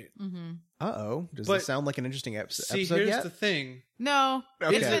thing. right. Mm-hmm. Uh-oh. Does But- this sound like an interesting See, episode here's yet? the thing: No,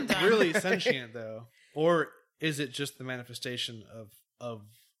 Okay. it's is been it done. really sentient though, or is it just the manifestation of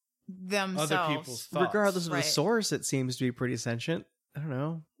themselves. other people's thoughts? Regardless of Right. the source, it seems to be pretty sentient. I don't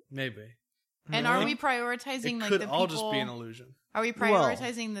know. Maybe. And are we prioritizing It like could the all people? just be an illusion. Are we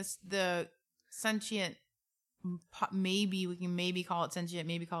prioritizing the sentient? Maybe we can call it sentient.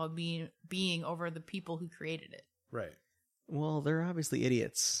 Maybe call it being over the people who created it. Right. Well, they're obviously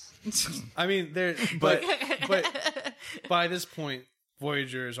idiots. I mean, but by this point,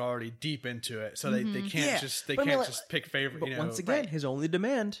 Voyager is already deep into it, so they can't just pick favorite. But once again, his only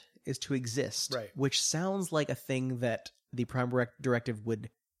demand is to exist, Right. which sounds like a thing that the Prime Directive would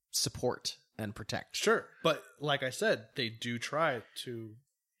support and protect. Sure, but like I said, they do try to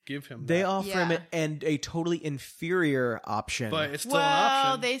give him. They that. offer him a totally inferior option. But it's still an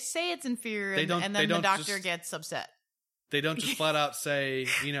option. They say it's inferior, They don't- and they then the don't doctor just- gets upset. They don't just flat out say,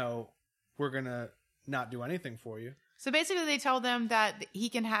 we're gonna not do anything for you. So basically, they tell them that he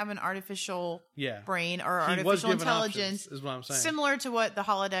can have an artificial Yeah, brain or He was artificial given intelligence, options, is what I'm saying. similar to what the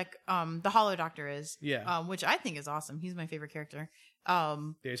holodeck, the Holo Doctor is. Yeah. Which I think is awesome. He's my favorite character. Yeah,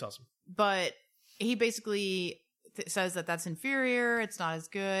 he's awesome. But he basically says that that's inferior. It's not as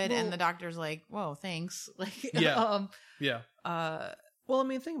good, and the doctor's like, "Whoa, thanks." Like, Yeah. Yeah. Well, I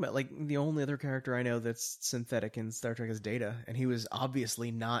mean, think about it. Like, the only other character I know that's synthetic in Star Trek is Data, and he was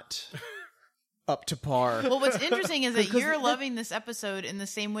obviously not up to par. Well, what's interesting is that you're loving this episode in the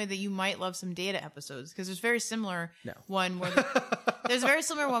same way that you might love some Data episodes, because there's a very similar one where there's a very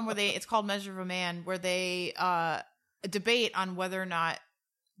similar one where it's called Measure of a Man, where they debate on whether or not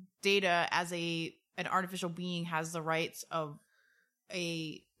Data as an artificial being has the rights of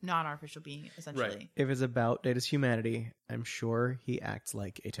a non-artificial being, essentially. Right. If it's about Data's humanity, I'm sure he acts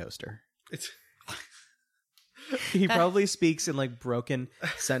like a toaster. He probably speaks in like broken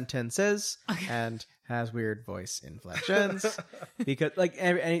sentences and has weird voice inflections because like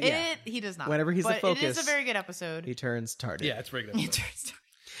He does not. Whenever he's the but focus, it is a very good episode. he turns tardy. Yeah, it's very good. He turns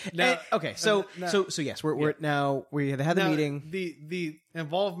Now, Okay, so yes, we're now we had the now, meeting. The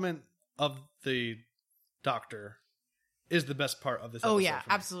involvement of the Doctor is the best part of this episode. Oh yeah, for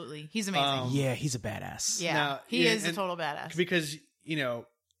me. absolutely. He's amazing. Yeah, he's a badass. Yeah, Now, he yeah, is a and- total badass. Because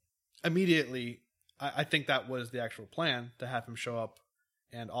immediately I think that was the actual plan, to have him show up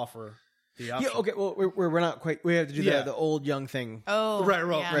and offer the option. Yeah, okay. Well, we're not quite. We have to do Yeah. the old young thing Oh, Right,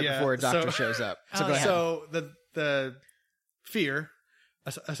 yeah. right yeah. before a doctor So- shows up. Oh, So go yeah. ahead. So the fear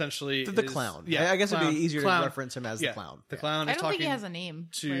essentially the is- clown. Yeah, I guess clown, it'd be easier clown, to reference him as yeah, the clown. The clown I is don't talking think he has a name.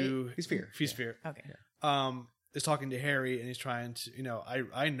 to right? He's Fear. He's Fear. Okay. Is talking to Harry, and he's trying to,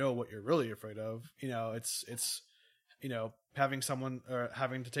 I know what you're really afraid of. It's having someone or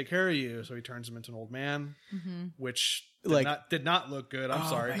having to take care of you. So he turns him into an old man, Mm-hmm. which Like- did not look good. I'm Oh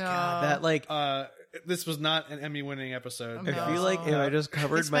sorry. my No. God, that like This was not an Emmy-winning episode. No. I feel like if I just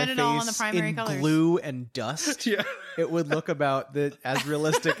covered They my spent it all on the face primary in colors. glue and dust, Yeah, it would look about as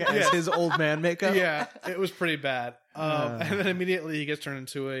realistic as Yeah. his old man makeup. yeah, it was pretty bad. And then immediately he gets turned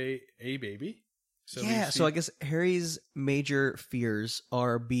into a baby. So Yeah, we so see- I guess Harry's major fears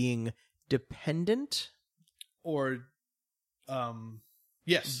are being dependent, or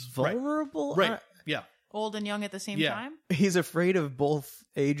yes, right, vulnerable. right, yeah. Old and young at the same Yeah. time. He's afraid of both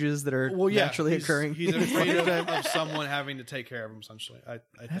ages that are Well, yeah, naturally occurring. He's afraid of someone having to take care of him. Essentially, I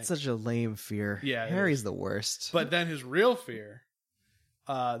think. That's such a lame fear. Yeah, it Harry's is. the worst. But then his real fear,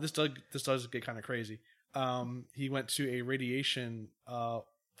 this does get kind of crazy. He went to a radiation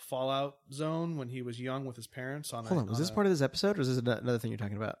fallout zone when he was young with his parents. Hold on, was this part of this episode, or is this another thing you're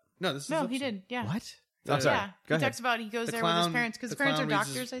talking about? No, this is No, this he episode. did. Yeah. What? The- I'm sorry. Yeah. Go He ahead. talks about he goes The there with his clown- parents because the his parents are clown reads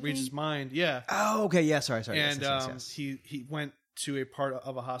doctors. his, I reads think. his mind. Yeah, Oh, okay. Yeah, sorry. and yes. he went to a part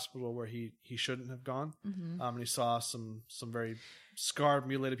of a hospital where he shouldn't have gone. Mm-hmm. And he saw some very scarred,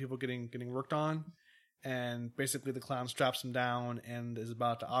 mutilated people getting worked on, and basically the clown straps him down and is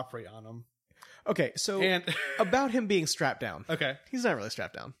about to operate on him. Okay, so And about him being strapped down. okay, He's not really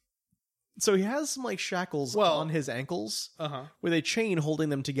strapped down. So he has some like shackles Well- on his ankles uh-huh, with a chain holding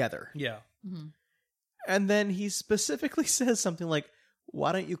them together. yeah, Mm-hmm. And then he specifically says something like,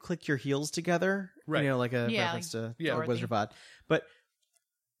 "Why don't you click your heels together?" Right. Like a Yeah, reference to yeah. Wizard of Oz. But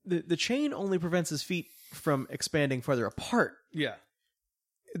the chain only prevents his feet from expanding further apart. yeah,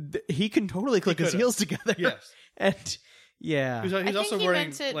 He can totally click his could've. heels together. yes. And yeah, He's think also he wearing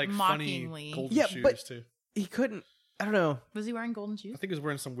meant it like mockingly. funny golden Yeah, shoes but- too. he couldn't. I don't know. Was he wearing golden shoes? I think he was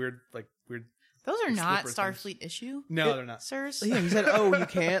wearing some weird. Those are not slipper Starfleet things. issue. No, they're not. Sirs. Yeah, he said, "Oh, you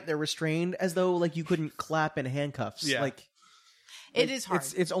can't. They're restrained," as though like you couldn't clap in handcuffs. Yeah. Like It is hard.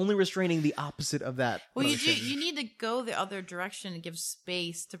 It's only restraining the opposite of that. Well, you motion. you need to go the other direction and give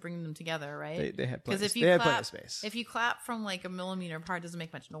space to bring them together, right? They had Because plenty. if They you had plenty clap, of space. if you clap from like a millimeter apart, it doesn't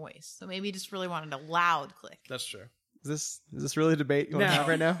make much noise. So maybe he just really wanted a loud click. That's true. Is this really a debate you want to No. have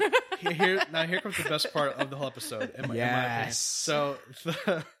right now? Here comes the best part of the whole episode. In my opinion. Yes. So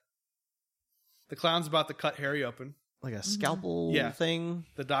The clown's about to cut Harry open. Like a scalpel Yeah. thing.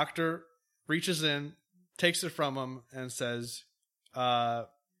 The doctor reaches in, takes it from him, and says,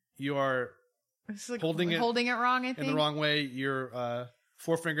 "You are It's like holding it wrong. I in think the wrong way. Your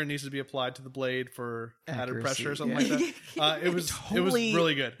forefinger needs to be applied to the blade for added Accuracy, pressure or something yeah. like that." It was Totally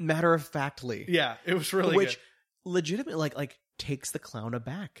really good. Matter of factly. Yeah, it was really Which good. legitimately like takes the clown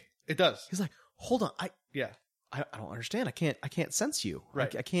aback. It does. He's like, hold on, Yeah, I don't understand. I can't sense you.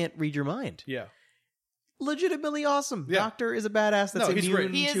 Right. I can't read your mind. yeah. Legitimately awesome. Yeah. Doctor is a badass that's No, he's great.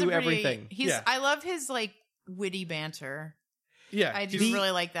 immune he is to a pretty, everything. He's Yeah. I love his like witty banter. Yeah, I do he's- really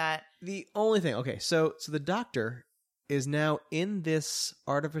like that. The only thing, okay, so the doctor is now in this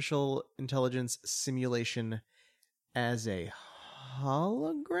artificial intelligence simulation as a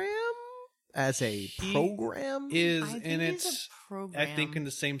hologram, as a He program. is I think in he's its. a program. I think in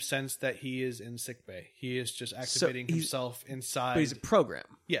the same sense that he is in sickbay. He is just activating he's- himself inside. but he's a program.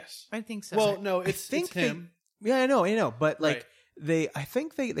 Yes. I think so. Well, no, I it's think him. Yeah, I know, but like Right. I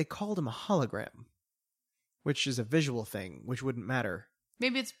think they called him a hologram, which is a visual thing, which wouldn't matter.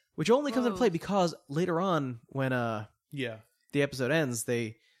 maybe it's Which only comes into play Both. because later on, when Yeah. the episode ends,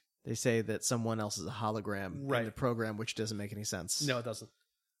 they say that someone else is a hologram in Right. the program, which doesn't make any sense. No, it doesn't.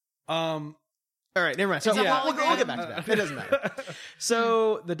 All right, never mind. So It's a we'll hologram. get back to that. It doesn't matter.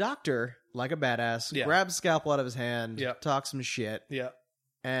 So the doctor, like a badass, Yeah. grabs a scalpel out of his hand, Yeah. talks some shit, Yeah.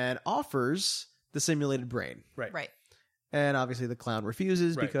 and offers the simulated brain. right. And obviously the clown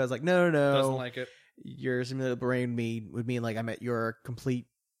refuses Right. because, like, no, Doesn't like it. your simulated brain would mean like I'm at your complete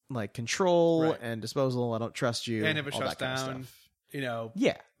like control Right. and disposal. I don't trust you. And if it all shuts that kind of down, stuff. you know,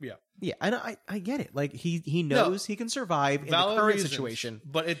 Yeah. Yeah. Yeah. I get it. Like he knows he can survive in the valid current reasons, situation,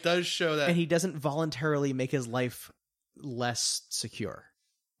 but it does show that and he doesn't voluntarily make his life less secure.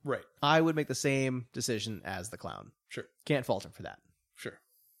 right. I would make the same decision as the clown. Sure. Can't fault him for that. Sure.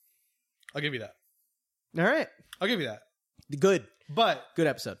 I'll give you that. All right. I'll give you that. Good. But Good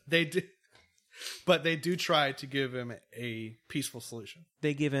episode. they do try to give him a peaceful solution.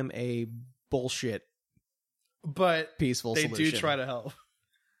 They give him a bullshit But peaceful they solution. do try to help.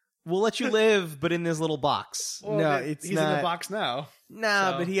 We'll let you live, but in this little box. Well, no, he's it's in not. the box now.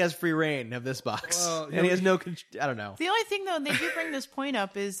 Nah, so- but he has free reign of this box, Well, and he has no. I don't know. The only thing though, and they do bring this point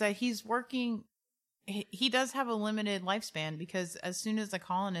up, is that he's working. He does have a limited lifespan because as soon as the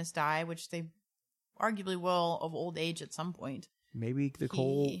colonists die, which they arguably will of old age at some point, Maybe the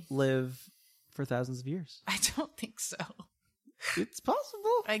Cole He- live for thousands of years. I don't think so. It's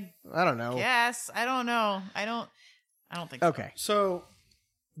possible. I I don't know. guess I don't know. I don't think so. Okay. So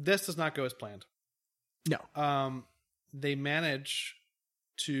this does not go as planned. No. They manage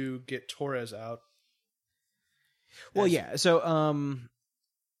to get Torres out, Well, as- yeah. So,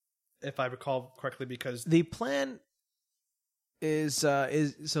 if I recall correctly, because the plan is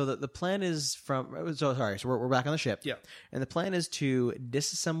so that the plan is from. So sorry. So we're back on the ship. Yeah. And the plan is to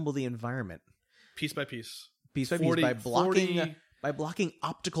disassemble the environment piece by piece, piece by 40 piece by 40 blocking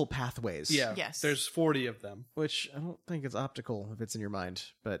optical pathways. yeah, Yes. there's 40 of them. Which I don't think it's optical if it's in your mind,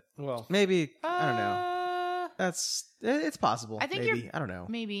 but Well, maybe I don't know. It's possible. I think maybe. you're- I don't know.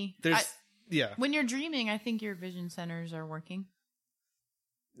 Maybe there's yeah. when you're dreaming, I think your vision centers are working.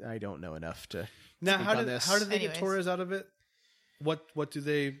 I don't know enough to. Now, speak how on did this. how did they Anyways. get Torres out of it? What do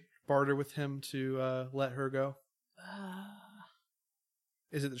they barter with him to let her go?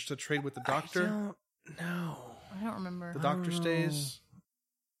 Is it just a trade with the doctor? I don't know. I don't remember. The doctor stays,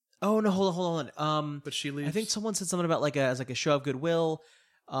 Oh no! Hold on. but she leaves. I think someone said something about as a show of goodwill.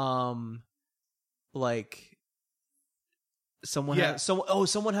 Like someone. Yeah.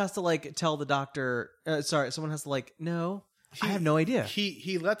 Someone has to tell the doctor. Someone has to no. I have no idea.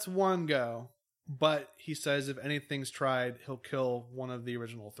 He lets one go, but he says if anything's tried, he'll kill one of the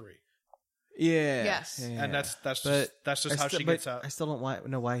original three, Yeah. Yes. Yeah. and that's But just how she gets out. I still don't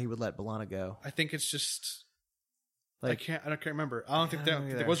know why he would let B'Elanna go. I think it's just Like I can't remember. I don't think Yeah, I don't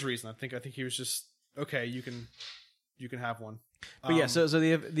there either. was a reason. I think he was just okay. You can have one. But yeah, so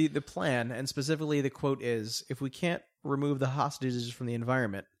the plan, and specifically the quote is, if we can't remove the hostages from the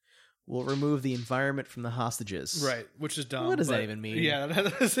environment, we'll remove the environment from the hostages. right, which is dumb. What does that but- even mean? Yeah,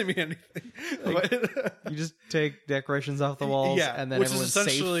 that doesn't mean anything. But- You just take decorations off the walls, yeah, and then which is everyone's safe.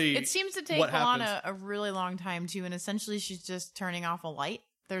 essentially It seems to take what happens. B'Elanna a really long time too, and essentially she's just turning off a light.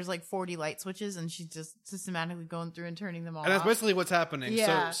 There's 40 light switches, and she's just systematically going through and turning them all And that's off. basically what's happening.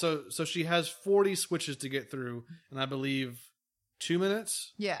 Yeah. So she has 40 switches to get through, and I believe 2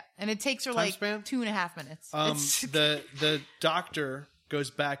 minutes. Yeah, and it takes her Time span? 2.5 minutes. It's- The doctor goes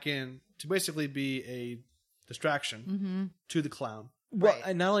back in to basically be a distraction Mm-hmm. to the clown, Well, Right.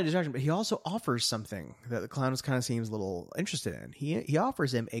 and not only distraction, but he also offers something that the clown kind of seems a little interested in. He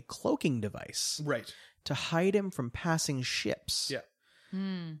offers him a cloaking device Right. to hide him from passing ships. Yeah.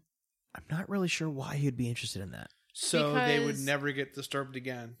 Hmm. I'm not really sure why he'd be interested in that. So they would Because- never get disturbed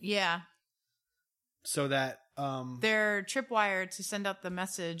again. Yeah. So that Their tripwire to send out the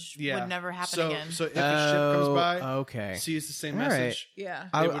message would never happen again. So if a ship comes by, okay. sees the same All right. message. yeah.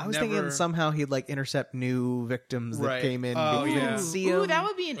 I would was never- thinking somehow he'd like intercept new victims that Right. came in. Oh, but he yeah. didn't see Ooh, 'em. that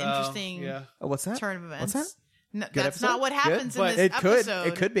would be an Well, interesting yeah. Oh, what's that? turn of events. What's that? No, Good that's episode? not what Good? happens in But this It could. episode.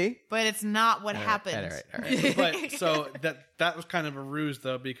 It could be. But it's not what All right, happens. all right. But so that was kind of a ruse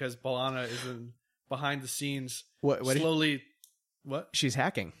though, because Balana is in behind the scenes What is- slowly. What? she's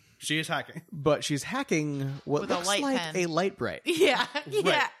hacking, She is hacking. but she's hacking what With a looks light like pen. a light bright. yeah.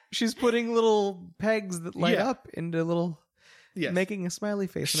 Yeah. She's putting little pegs that light Yeah. up into little, Yes. making a smiley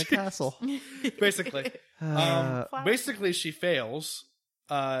face in a castle. Basically. Uh, Basically she fails.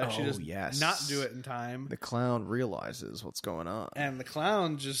 She Oh, does yes. not do it in time. the clown realizes what's going on. And the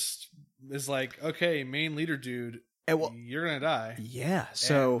clown just is like, okay, main leader dude, And well- you're gonna die. Yeah,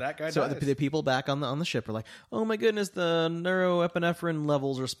 so that guy so dies. the people back on the ship are like, "Oh my goodness, the neuroepinephrine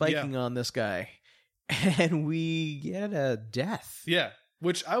levels are spiking on this guy," and we get a death. Yeah.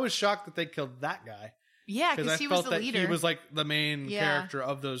 Which I was shocked that they killed that guy. Yeah, Because because I he was felt the that leader. he was like the main Yeah. character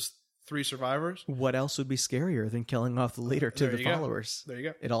of those 3 survivors. What else would be scarier than killing off the leader to There the you go. followers? There you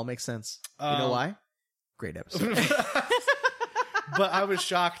go. It all makes sense. You know why? Great episode. But I was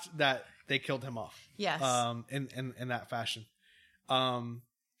shocked that they killed him off. Yes. In that fashion.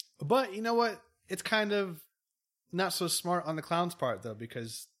 But you know what? It's kind of not so smart on the clown's part though,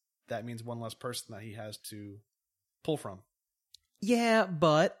 because that means one less person that he has to pull from. Yeah,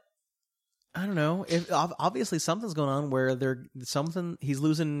 but I don't know. If obviously something's going on where he's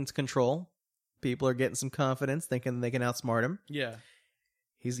losing control. People are getting some confidence, thinking they can outsmart him. Yeah.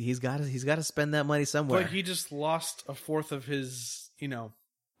 He's got to spend that money somewhere. But he just lost a fourth of his,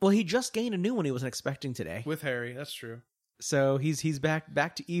 Well, he just gained a new one he wasn't expecting today. with Harry. That's true. So he's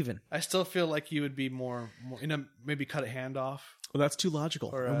back to even. I still feel like he would be more maybe cut a hand off. Well, that's too logical.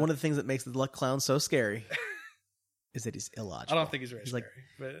 Or, and one of the things that makes the luck clown so scary is that he's illogical. I don't think he's very He's like-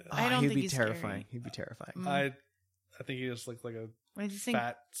 scary. But I don't he'd think be he's terrifying. scary. He'd be terrifying. Mm. I think he just looked like a what did you think?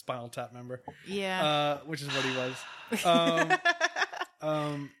 fat Spinal Tap member. Yeah. Which is what he was.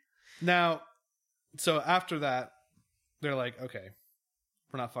 Now, so after that, they're like, okay,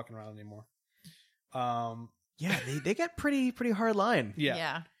 we're not fucking around anymore. Yeah, they get pretty hard line.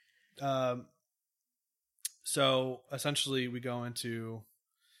 Yeah. So essentially, we go into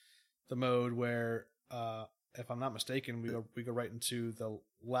the mode where, if I'm not mistaken, we go right into the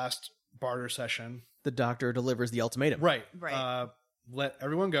last barter session. The doctor delivers the ultimatum. Right. Right. Let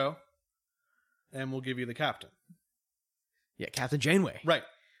everyone go, and we'll give you the captain. Yeah, Captain Janeway. Right.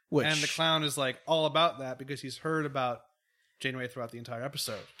 Which And the clown is like all about that because he's heard about Janeway throughout the entire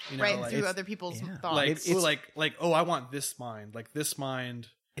episode. You know, right like, through it's- other people's yeah. thoughts. like, It's- oh, I want this mind. Like this mind.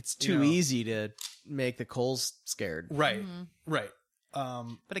 it's you too know. easy to make the Coles scared. Right. Mhm. Right.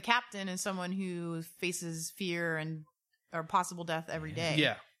 But a captain is someone who faces fear and or possible death every day.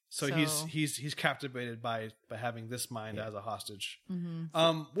 Yeah. So, So- he's captivated by having this mind Yeah. as a hostage. hmm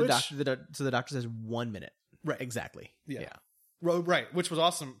The Which, doctor the doctor says 1 minute. Right. Exactly. Yeah. Right, which was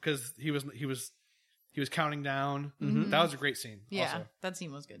awesome because he was counting down. Mhm. That was a great scene. Yeah, Also. that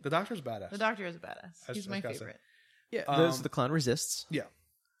scene was good. The doctor's badass. The doctor is a badass. I He's just my gotta say. favorite. Yeah. Um, The clown resists. Yeah.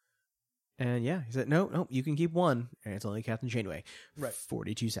 And yeah, he said, no, you can keep one. And it's only Captain Janeway. Right.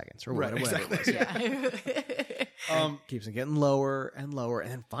 42 seconds or Right, whatever it was. Yeah. Um, Keeps on getting lower and lower. And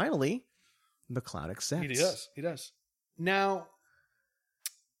then finally, the clown accepts. he does. He does. Now,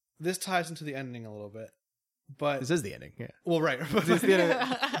 this ties into the ending a little bit, but This is the ending. Yeah. well, right. This is the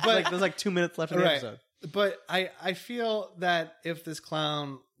ending. But There's like 2 minutes left in the Right. episode. But I feel that if this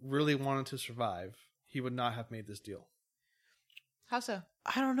clown really wanted to survive, he would not have made this deal How so?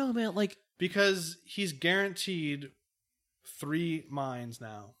 I don't know, man. Like, because he's guaranteed 3 minds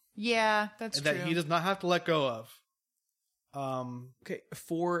now Yeah, that's that true. he does not have to let go of. okay,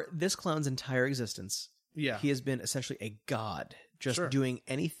 for this clown's entire existence, Yeah. he has been essentially a god, just Sure. doing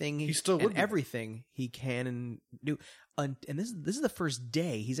anything He still would and be. everything he can and do. And this is the first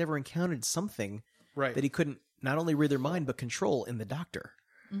day he's ever encountered something right. that he couldn't not only read their mind but control in the doctor.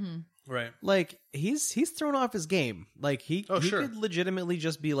 hmm right. Like he's thrown off his game. Like he Sure. could legitimately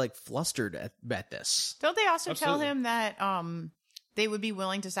just be like flustered at this. Don't they also tell Absolutely. him that they would be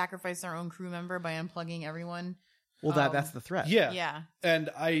willing to sacrifice their own crew member by unplugging everyone? Well, that's the threat. Yeah. Yeah. And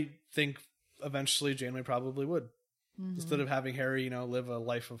I think eventually Janeway probably would. instead of having Harry, live a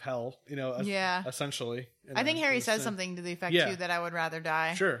life of hell, Yeah. essentially. I think Harry says says something to the effect Yeah. too that I would rather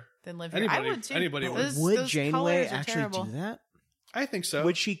die Sure. than live here. Anybody- I would too. anybody would. Would those Janeway colors are actually terrible. do that? I think so.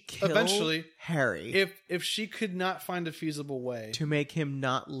 Would she kill Eventually. Harry if she could not find a feasible way, to make him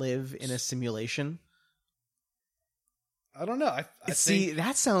not live in a simulation? I don't know. I See, think,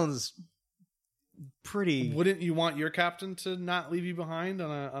 that sounds pretty. wouldn't you want your captain to not leave you behind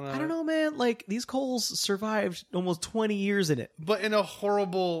on a I don't know, man. Like, these Coles survived almost 20 years in it. but in a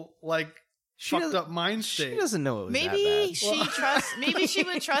horrible, She fucked doesn't- up mind She state. doesn't know it was Maybe that bad. she trusts. Maybe she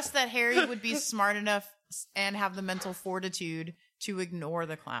would trust that Harry would be smart enough and have the mental fortitude to ignore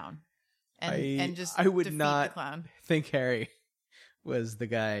the clown, and just I would defeat not the clown. think Harry was the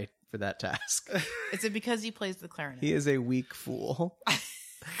guy for that task. Is it because he plays the clarinet? He is a weak fool.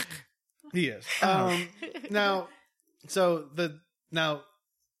 He is. Oh. Now,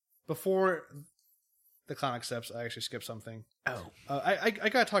 before the clown accepts, I actually skipped something. Oh, I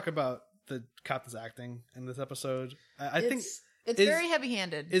gotta talk about the captain's acting in this episode. I think it's is- very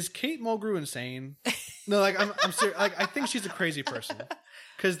heavy-handed. is Kate Mulgrew insane? No, I'm serious. I think she's a crazy person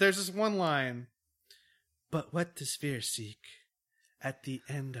because there's this one line. But what does fear seek at the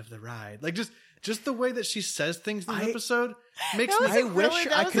end of the ride? Just the way that she says things in the episode makes That me. was I a wish really-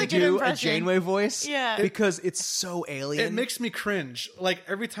 that I was a could good do a impression. Janeway voice. Yeah. because it's so alien. It makes me cringe.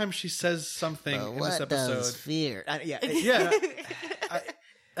 Every time she says something in this episode. fear? Yeah, Yeah.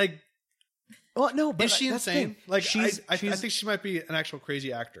 well, no, but Is she that's the insane? thing. I think she might be an actual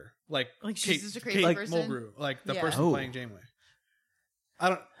crazy actor. Like she's just a crazy Kate person? Mulgrew, the Yeah. person Oh. playing Janeway. I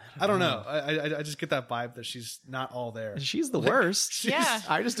don't know. I just get that vibe that she's not all there. she's the worst. Yeah.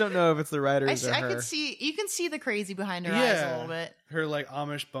 I just don't know if it's the writers or I her. could see. You can see the crazy behind her eyes a little bit. Her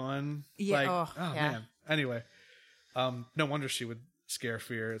Amish bun. Yeah, oh yeah. man. Anyway, no wonder she would scare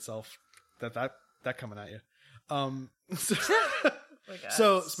fear itself. That coming at you.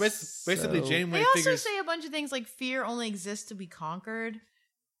 So basically, So- Janeway They also figures. say a bunch of things like fear only exists to be conquered.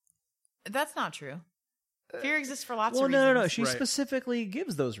 That's not true. Fear exists for lots well, of no, reasons. no, no. She Right. specifically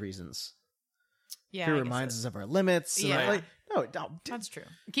gives those reasons. Yeah, Fear I guess reminds so. us of our limits. and, Yeah. no, That's true.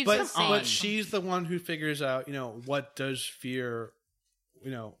 It keeps but us sane. but she's the one who figures out, what does fear,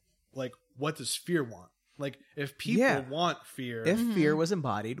 what does fear want? If people Yeah. want fear, if fear was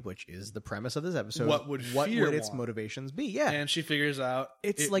embodied, which is the premise of this episode, What would fear its want? motivations be? Yeah, and she figures out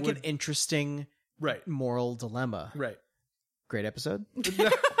it's it like would- an interesting right, moral dilemma. right. Great episode.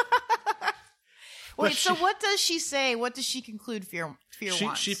 Wait, so she- what does she say? What does she conclude fear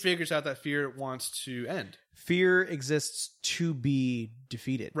wants? She figures out that fear wants to end. Fear exists to be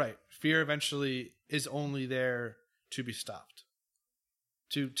defeated. Right, fear eventually is only there to be stopped,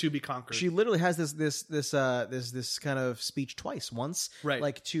 to be conquered. She literally has this kind of speech twice. Once, Right.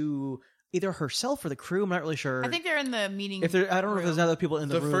 like to either herself or the crew. I'm not really sure. I think they're in the meeting. if there, I don't know if room. there's other people in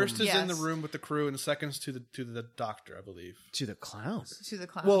the the room. first is in Yes. the room with the crew, and the second's to the doctor, I believe. to the clown. to the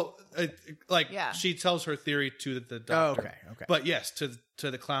clown. Well, Yeah. she tells her theory to the doctor. okay. But yes,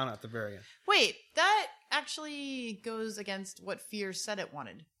 to the clown at the very end. wait, that actually goes against what Fear said it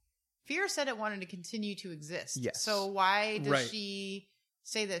wanted. Fear said it wanted to continue to exist. Yes. So why does Right. she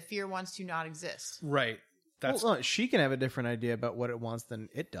say that Fear wants to not exist? Right. That's Well, no, she can have a different idea about what it wants than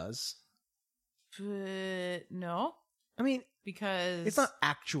it does. But no, I mean, because it's not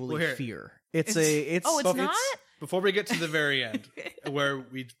actually Well, here. fear. It's It's But not. before we get to the very end, where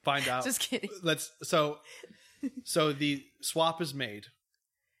we find out. Just kidding. So the swap is made.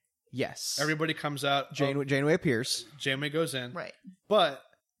 yes. Everybody comes out. Janeway appears. Janeway goes in. Right. But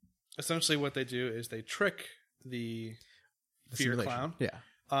essentially, what they do is they trick the The fear simulation. clown.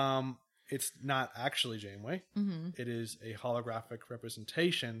 Yeah. It's not actually Janeway. Mm-hmm. It is a holographic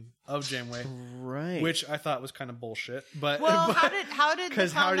representation of Janeway, Right. which I thought was kind of bullshit. But Well, but- how did the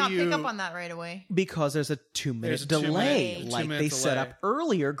 'cause how clown do not pick you- up on that right away? because there's a 2-minute There's a delay, 2-minute like they set delay. up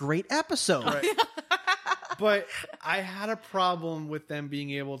earlier. Great episode. Right. But I had a problem with them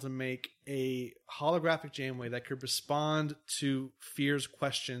being able to make a holographic Janeway that could respond to Fear's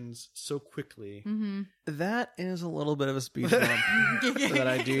questions so quickly. Mm-hmm. That is a little bit of a speed bump that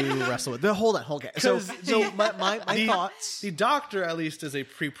I do wrestle with. But hold on. So 'Cause my the- thoughts. The doctor, at least, is a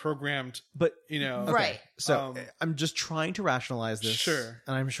pre-programmed, But okay. Right. So I'm just trying to rationalize this. Sure.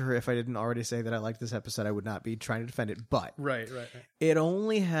 And I'm sure if I didn't already say that I liked this episode, I would not be trying to defend it. But Right. it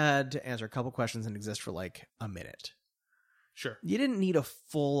only had to answer a couple questions and exist for like a minute. Sure. You didn't need a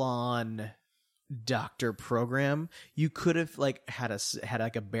full-on doctor program. You could have like had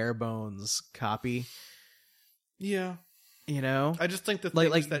like a bare bones copy. Yeah. You know, I just think the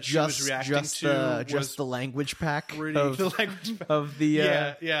like things that she was reacting to just the language pack pretty. of, The language. of the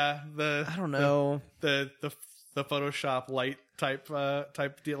yeah. The I don't know. the the Photoshop light type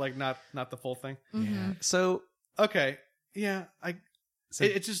deal, like not the full thing. Yeah. So Okay, yeah,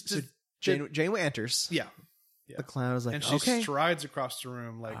 it's just Janeway enters. yeah. The clown is like, And she okay. strides across the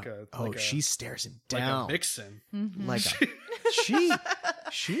room like She stares him like down. a vixen. Like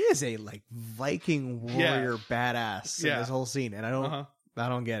she is a like Viking warrior badass in Yeah. this whole scene, and I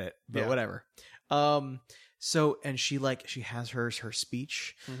don't get it, but Yeah. whatever. So and she has her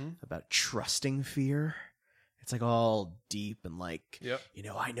speech about trusting fear. It's like all deep and like, Yep.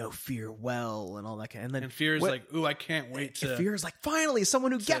 I know fear well and all that kind. And then And fear is like, ooh, I can't wait to. fear is like, finally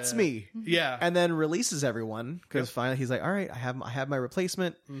someone who gets me. Yeah. And then releases everyone because finally he's like, all right, I have my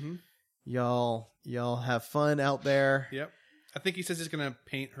replacement. Mm-hmm. Y'all have fun out there. Yep. I think he says he's gonna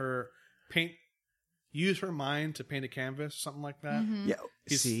use her mind to paint a canvas, something like that. Yeah.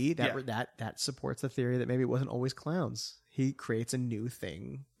 He's- See that yeah. that supports the theory that maybe it wasn't always clowns. He creates a new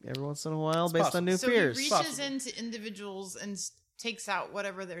thing every once in a while It's based possible. on new So fears. he reaches Possible. into individuals and takes out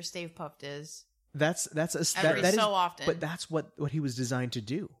whatever their stave puffed is. That's Every that is so often. But that's what he was designed to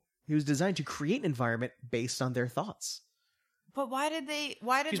do. He was designed to create an environment based on their thoughts. But why did He's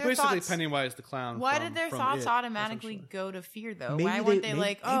their basically thoughts? Pennywise the clown. Why from- did their from thoughts It, automatically essentially. go to fear though? Maybe Why weren't they maybe,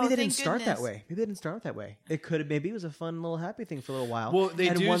 like, maybe oh, they didn't thank start goodness. that way. Maybe they didn't start that way. It could have. Maybe it was a fun little happy thing for a little while. Well, they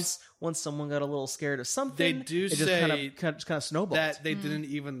and do once someone got a little scared of something, They do it just say kind of snowballed. that they didn't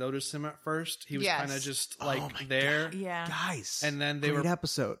even notice him at first. He was Yes. kind of just Oh like my there. Yeah. Guys, And then they great were-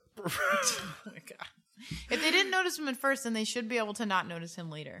 episode. Oh my God. If they didn't notice him at first, then they should be able to not notice him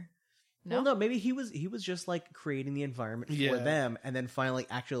later. No. Well, no, maybe he was just like creating the environment Yeah. for them, and then finally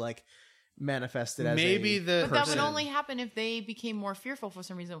actually like manifested as Maybe a the- But that would person. only happen if they became more fearful for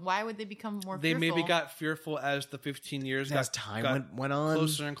some reason. Why would they become more They fearful? maybe got fearful as the 15 years as got time went on.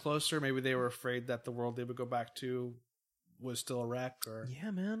 closer and closer. Maybe they were afraid that the world they would go back to was still a wreck. Or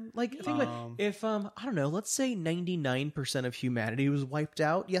Yeah, man. Like think about Um, if I don't know, let's say 99% of humanity was wiped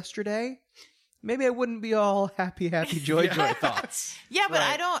out yesterday. Maybe I wouldn't be all happy, joy thoughts. Yeah, but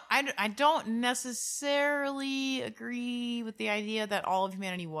Right. I don't necessarily agree with the idea that all of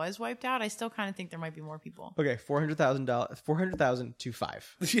humanity was wiped out. I still kind of think there might be more people. Okay, $400,000 to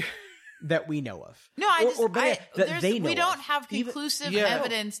 5 yeah, that we know of. No, that they know we don't of. have Even- conclusive Yeah.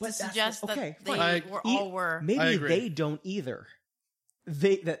 evidence But to that's- suggest okay, that they fine. all were. I Maybe agree. they don't either.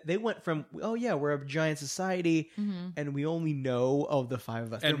 They went from, oh yeah, we're a giant society, and we only know of the 5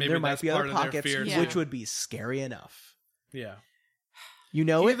 of us. And there, maybe there might that's be other part of their pockets, fear, too. which would be scary enough. yeah. You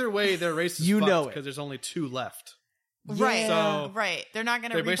know it. Either way, their race is You know it. because there's only 2 left. Right, So- right. They're not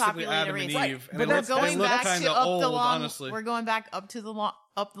going to They're basically repopulate a Adam race. and Eve, and But they we're look- they going look back kinda to up old, the long. honestly. We're going back up to the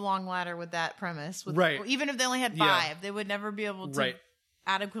long ladder with that premise. With, Right. Even if they only had Yeah. 5, they would never be able to Right.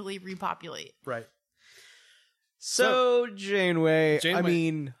 adequately repopulate. Right. So Janeway, Janeway- I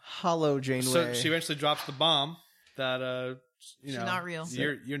mean, hello Janeway. So she eventually drops the bomb that She's know, not real.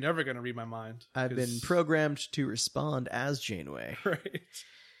 You're never gonna read my mind. I've been 'cause- programmed to respond as Janeway, right.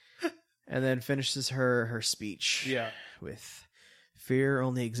 and then finishes her speech. Yeah. With fear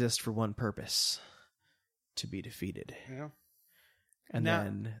only exists for one purpose: to be defeated. Yeah. And Now-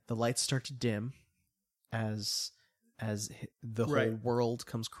 then the lights start to dim as the whole Right. world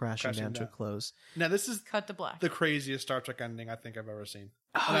comes crashing down to a down. close. Now this is Cut to black. the craziest Star Trek ending I think I've ever seen.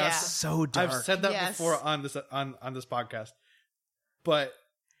 Oh, Yeah. it's so dark. I've said that Yes. before on this podcast, but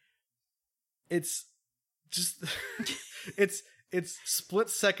it's just it's split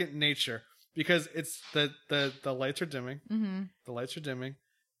second nature because it's the lights are dimming. Mm-hmm. The lights are dimming.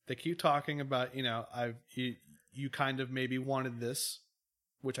 They keep talking about you kind of maybe wanted this,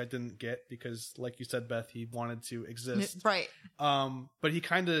 which I didn't get because, like you said, Beth, he wanted to exist. Right. But he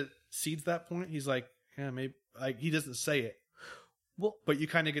kind of cedes that point. He's like, yeah, maybe. Like he doesn't say it. Well, But you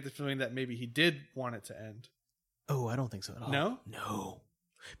kind of get the feeling that maybe he did want it to end. oh, I don't think so at all. No? No.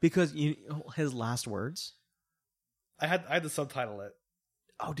 Because his last words. I had to subtitle it.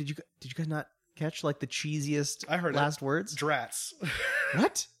 Oh, did you guys not catch like the cheesiest I heard last words? Drats.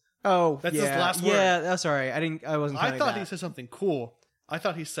 What? Oh, That's yeah. his last word. Yeah, that's all right. I wasn't. I counting thought that. he said something cool. I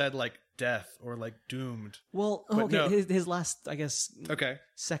thought he said like death or like doomed. Well, But okay. no. His last, I guess, Okay.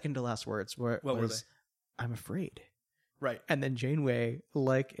 second to last words What were was, "I'm afraid." Right. And then Janeway,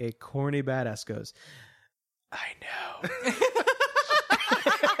 like a corny badass, goes, "I know."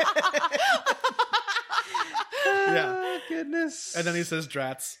 Yeah. Oh, goodness. And then he says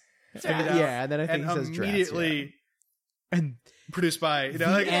drats. yeah, and then I think and he says drats, immediately yeah. And produced by The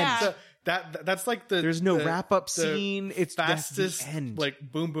like end. so that's like the there's no the- wrap up the scene. It's that's the fastest end. like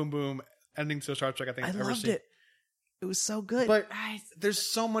boom boom boom ending to a Star Trek I think I I've ever loved seen. it. It was so good. But there's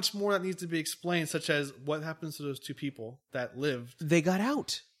so much more that needs to be explained, such as what happens to those 2 people that lived. they got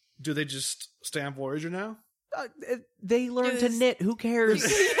out. Do they just stay on Voyager now? They learned to was- knit. Who cares?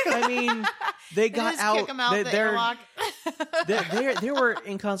 I mean, they got just out. kick 'em out the they're, airlock. they were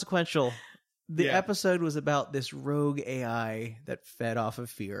inconsequential. The Yeah. episode was about this rogue AI that fed off of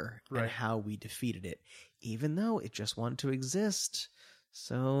fear Right. and how we defeated it, even though it just wanted to exist.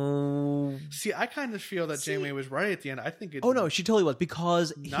 So, See, I kind of feel that Janeway was right at the end. I think it. oh no, she totally was,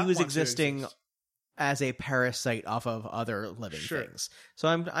 because he Not was want to existing exist. as a parasite off of other living Sure. things. So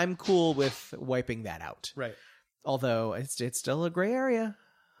I'm cool with wiping that out. Right. Although it's still a gray area.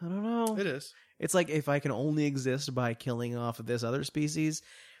 I don't know. It is. It's like, if I can only exist by killing off of this other species,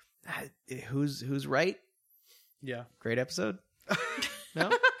 who's right? Yeah. Great episode. No?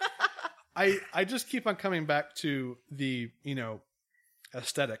 I just keep on coming back to the,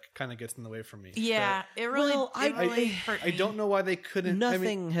 aesthetic kind of gets in the way for me. Yeah, it really, Well, it really hurt I me. don't know why they couldn't.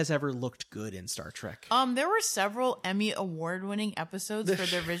 Nothing has ever looked good in Star Trek. There were several Emmy award-winning episodes for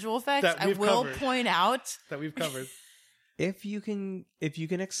their visual effects. That I we've will covered. point out. that we've covered. If you can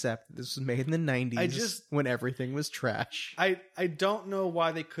accept that this was made in the 90s when everything was trash. I don't know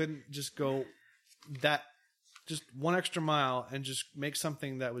why they couldn't just go just one extra mile and just make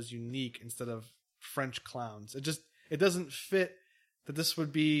something that was unique instead of French clowns. It doesn't fit that this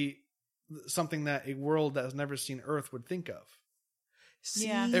would be something that a world that has never seen Earth would think of.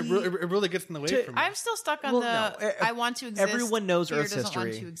 Yeah. It really gets in the way for me. I'm still stuck on Well, the no, I want to exist. everyone knows Fear Earth's doesn't want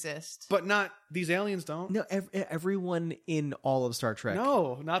history. to exist. But not these aliens don't. No, everyone in all of Star Trek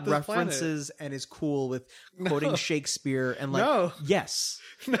No, not this references and is cool with quoting Shakespeare and like, No. yes,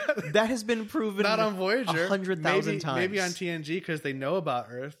 planet. that has been proven Not on Voyager. 100,000 times. Maybe on TNG because they know about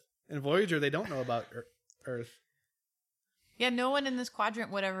Earth. In Voyager, they don't know about Earth. Yeah, no one in this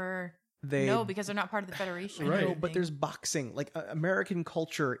quadrant would ever know because they're not part of the Federation. Right. No, but there's boxing. Like American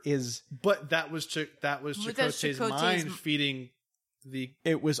culture is. But that was But that's Chakotay's Chakotay's mind feeding the.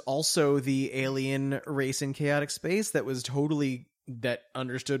 It was also the alien race in chaotic space that was totally that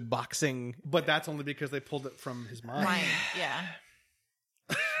understood boxing. But that's only because they pulled it from his mind. Mine, yeah.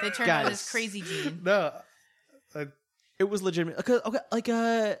 They turned on this crazy gene. No, It was legitimate.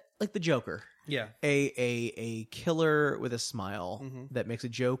 Okay, like the Joker. yeah, A killer with a smile Mhm. that makes a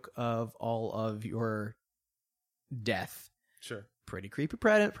joke of all of your death. sure, Pretty creepy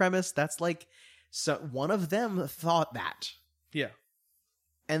premise. That's like, so one of them thought that, yeah.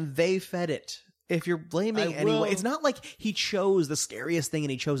 and they fed it. If you're blaming I anyone, will- it's not like he chose the scariest thing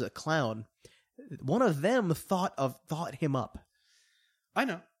and he chose a clown. One of them thought him up. I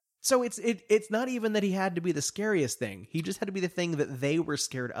know. So it's not even that he had to be the scariest thing. He just had to be the thing that they were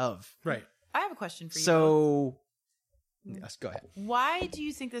scared of. Right. I have a question for you. So, yes, go ahead. why do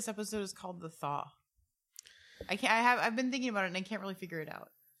you think this episode is called The Thaw? I've been thinking about it and I can't really figure it out.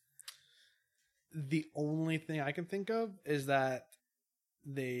 The only thing I can think of is that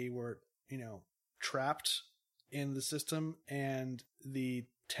they were, trapped in the system, and the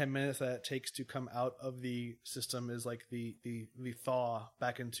 10 minutes that it takes to come out of the system is like the thaw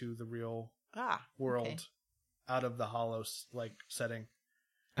back into the real world, okay. out of the hollow setting.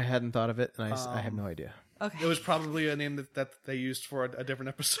 I hadn't thought of it, and I have no idea. Okay. It was probably a name that they used for a different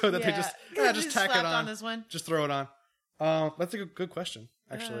episode that they just tack it slapped on. this one. Just throw it on. That's a good question,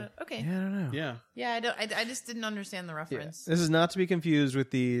 actually. Okay. Yeah, I don't know. Yeah. Yeah, I just didn't understand the Yeah. reference. This is not to be confused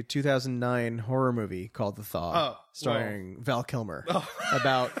with the 2009 horror movie called The Thaw, Oh, starring Val Kilmer, Oh.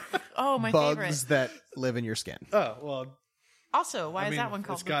 about Oh, my bugs favorite. that live in your skin. Oh, well. Also, why I is mean, that one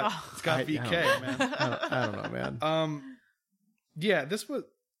called it's got, The Thaw? It's got I VK, don't man. I don't know, man. Yeah, this was.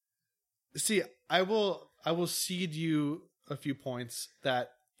 See, I will cede you a few points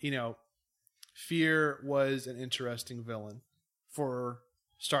that Fear was an interesting villain for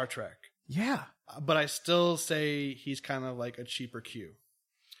Star Trek, Yeah. but I still say he's kind of like a cheaper Q.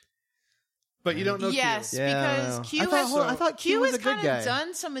 But you don't know Yes, Q. Yeah, I don't because know. Q I thought, has I thought Q was has a good kind guy. of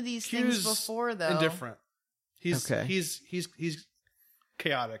done some of these Q's things before, though. indifferent. He's Okay. he's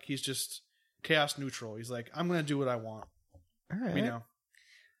chaotic. He's just chaos neutral. He's like, I'm gonna do what I want. All right.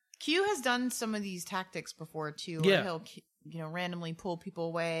 Q has done some of these tactics before too. Yeah. Where he'll randomly pull people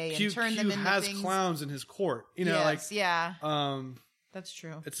away Q, and turn them Q into has things. clowns in his court. Yes, yeah, like that's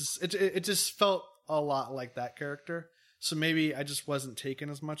true. it just felt a lot like that character. So maybe I just wasn't taken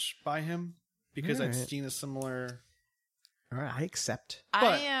as much by him because I'd Alright. seen a similar. All right. I accept.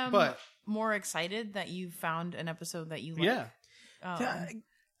 I am but- more excited that you found an episode that you like. Yeah, Yeah,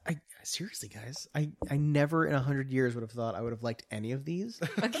 I seriously, guys, I never in 100 years would have thought I would have liked any of these,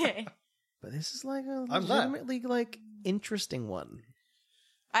 Okay. but this is like a I'm glad. legitimately like interesting one.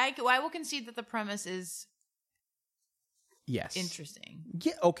 I will concede that the premise is Yes. interesting.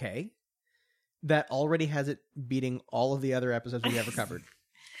 Yeah. Okay. That already has it beating all of the other episodes we've ever covered.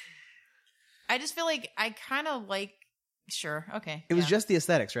 I just feel like I kind of like. Sure, okay. It was yeah. just the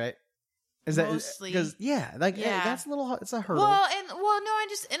aesthetics, right? Is that Mostly. because that's a little. It's a hurdle. Well,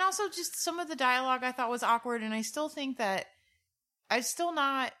 and also just some of the dialogue I thought was awkward, and I still think that I'm still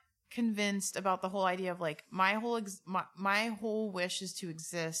not convinced about the whole idea of like my whole wish is to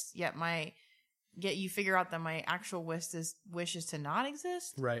exist, yet you figure out that my actual wish is to not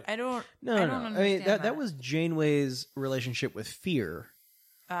exist. Right. I don't. No. Understand I mean that was Janeway's relationship with fear.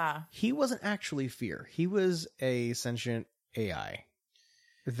 He wasn't actually fear. He was a sentient AI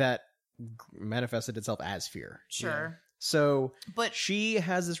that manifested itself as fear. Sure. So, But she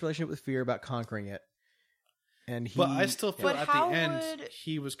has this relationship with fear about conquering it, and he. But I still feel But at how the end would-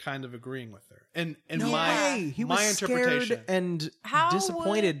 he was kind of agreeing with her. And No my way! He was my interpretation. scared and How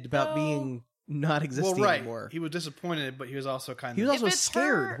disappointed would, about though- being not existing well, right. anymore. He was disappointed, but he was also kind He was of also If it's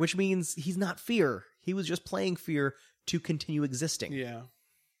scared, her- which means he's not fear. He was just playing fear to continue existing. yeah.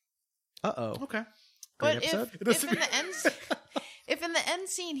 Uh-oh. Okay. Great But episode. if in the end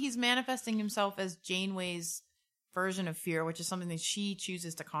scene he's manifesting himself as Janeway's version of fear, which is something that she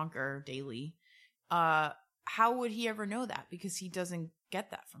chooses to conquer daily, how would he ever know that? Because he doesn't get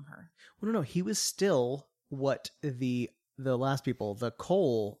that from her. Well, no, he was still what the last people, the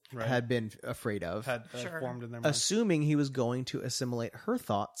Cole, Right. had been afraid of, Had Sure. formed in their mind. assuming he was going to assimilate her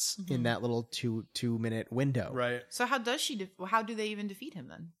thoughts in Mhm. that little two-minute window. Right. So how does she? How do they even defeat him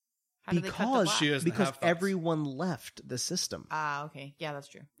then? How do they cut the Because black? she doesn't because have thoughts. everyone left the system. Okay, yeah, that's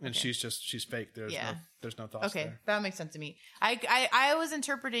true. And Okay. she's fake. There's Yeah. there's no thoughts Okay, there. that makes sense to me. I was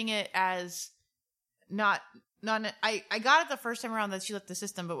interpreting it as not I got it the first time around that she left the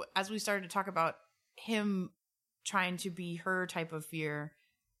system, but as we started to talk about him trying to be her type of fear,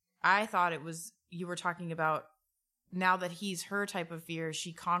 I thought it was you were talking about now that he's her type of fear,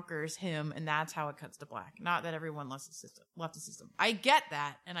 she conquers him, and that's how it cuts to black. Not that everyone left the system. I get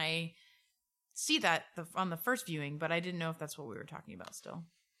that, and I see that on the first viewing, but I didn't know if that's what we were talking about still.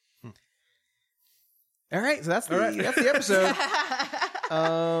 All right, so that's the All right. that's the episode.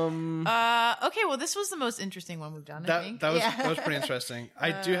 Okay, well, this was the most interesting one we've done, I That think. that was Yeah. that was pretty interesting.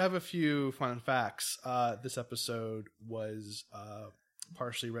 I do have a few fun facts. This episode was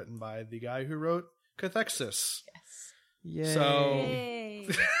partially written by the guy who wrote Cathexis. Yay. So- Yay.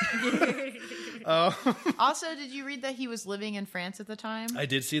 Also, did you read that he was living in France at the time? I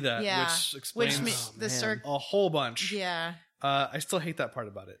did see that, Yeah. which explains the man. a whole bunch. Yeah. I still hate that part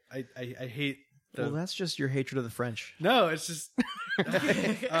about it. I hate the. Well, that's just your hatred of the French. No, it's just.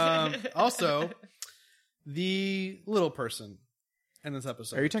 Also, the little person in this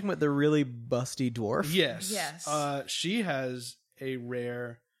episode. Are you talking about the really busty dwarf? Yes. Yes. She has a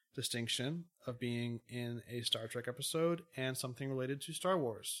rare distinction of being in a Star Trek episode and something related to Star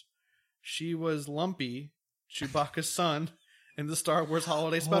Wars. She was Lumpy, Chewbacca's son, in the Star Wars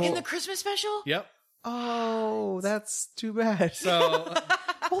Holiday Special. In the Christmas special? Yep. Oh, that's too bad. So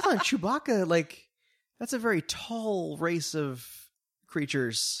Hold on, Chewbacca, like, that's a very tall race of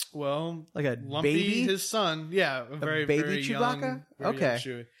creatures. well, Like a Lumpy, baby? his son, yeah, a very baby very Chewbacca? young, very Okay.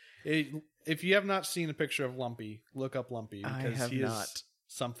 young Chewie. If you have not seen a picture of Lumpy, look up Lumpy I because have he not. is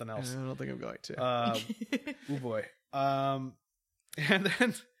something I else. don't think I'm going to. Oh boy. And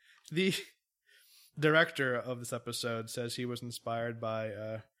then the director of this episode says he was inspired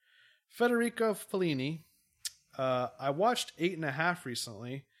by Federico Fellini. I watched 8.5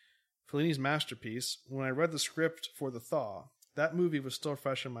 recently, Fellini's masterpiece. When I read the script for The Thaw, that movie was still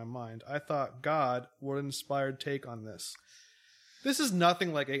fresh in my mind. I thought, God, what an inspired take on this. This is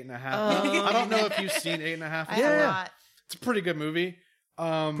nothing like 8.5. I don't know if you've seen 8.5 I before. have Yeah. not. It's a pretty good movie.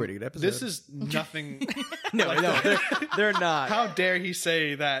 Pretty good episode. This is nothing. no, they're not. How dare he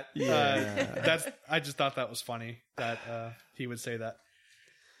say that? Yeah. I just thought that was funny that he would say that.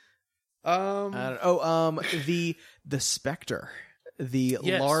 I don't know. The Spectre, the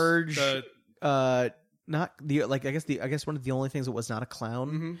Yes, large, the- not the I guess one of the only things that was not a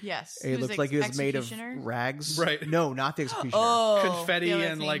clown. Mhm. Yes. It looked like it was made of Executioner? rags. Right. No, not the executioner. Oh, confetti the other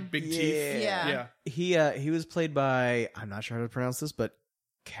and thing. like big Yeah. teeth. Yeah. Yeah. He was played by, I'm not sure how to pronounce this, but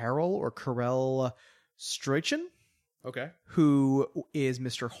Karel Struychen, Okay. who is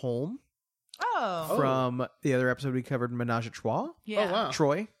Mr. Holm Oh. from the other episode we covered, Menage a Trois, Yeah. Oh wow.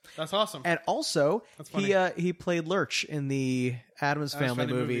 Troy, That's awesome. and also That's funny. he played Lurch in the Addams Family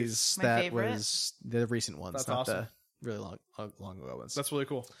Family movies. My That favorite. was the recent ones, That's not awesome. the really long ago ones. That's really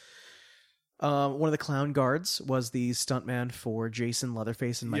cool. One of the clown guards was the stuntman for Jason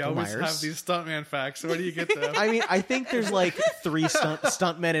Leatherface and You Michael always Myers. have these stuntman facts. Where do you get them? I mean, I think there's like 3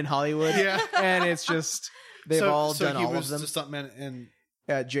 stuntmen in Hollywood. Yeah. And it's just they've all done he all was of them. the stuntman,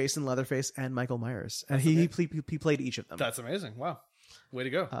 and Jason Leatherface and Michael Myers, and That's he amazing. played each of them. that's amazing. Wow. Way to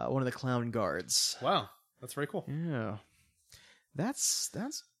go. one of the clown guards. Wow. That's very cool. Yeah, that's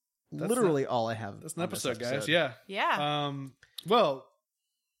literally all I have. That's an on this episode, guys. Yeah. Yeah. Well,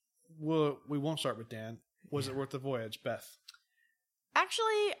 we won't start with Dan. Was it worth the voyage, Beth?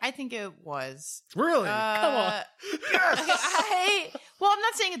 Actually, I think it was. Really? Come on. Well, I'm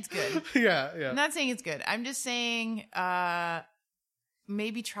not saying it's good. Yeah. I'm not saying it's good. I'm just saying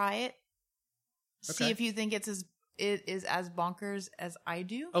maybe try it. See Okay. if you think it is as bonkers as I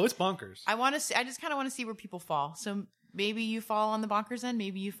do. Oh, it's bonkers. I just kind of want to see where people fall. So maybe you fall on the bonkers end,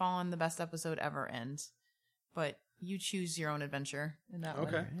 maybe you fall on the best episode ever end. But you choose your own adventure in that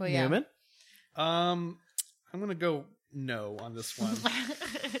Okay. one. But yeah. Newman? I'm gonna go no on this one.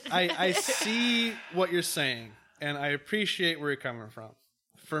 I see what you're saying, and I appreciate where you're coming from.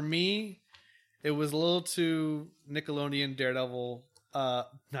 For me, it was a little too Nickelodeon Daredevil,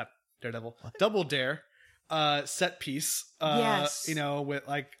 not Daredevil, Double Dare, set piece. Yes. You know, with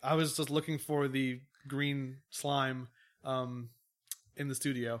I was just looking for the green slime, in the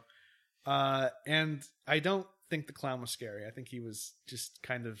studio, and I don't think the clown was scary. I think he was just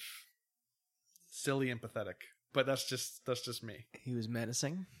kind of silly and pathetic. But that's just me. He was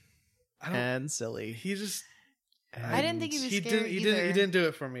menacing I don't. and silly. He just. I didn't think he was He scary didn't. He either. didn't do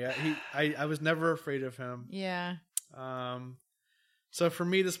it for me. I was never afraid of him. Yeah. So for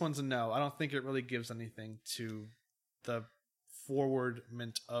me, this one's a no. I don't think it really gives anything to the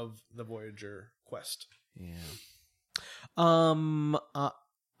forwardment of the Voyager quest. Yeah. I'm a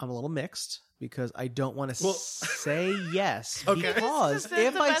little mixed because I don't want to say yes. Okay. Because This is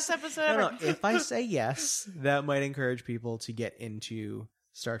if the I best episode ever. if I say yes, that might encourage people to get into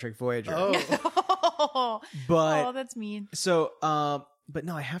Star Trek Voyager. Oh, But oh, that's mean. so but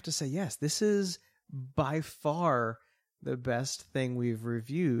no, I have to say yes. This is by far the best thing we've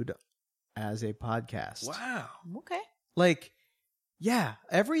reviewed as a podcast. wow. Okay. Like, yeah,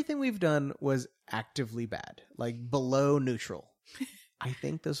 everything we've done was actively bad, like below neutral. I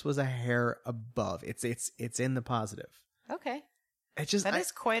think this was a hair above. It's in the positive. Okay. It just That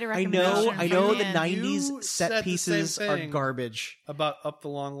is quite a I recommendation. know from the Dan. 90s You said set the pieces same are thing. garbage. About Up the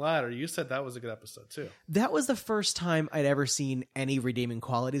Long Ladder. You said that was a good episode too. That was the first time I'd ever seen any redeeming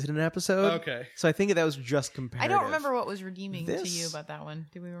qualities in an episode. Okay. So I think that was just I comparative. don't remember what was redeeming to This- you about that one.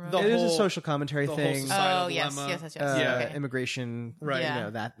 Do we remember? The It was a whole- social commentary the whole thing. society- Oh, yes, dilemma. yes. Yeah. Okay. Immigration, Right. Yeah. You know,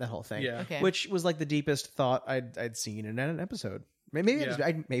 that whole thing. Yeah. Okay. Which was like the deepest thought I'd seen in an episode. Maybe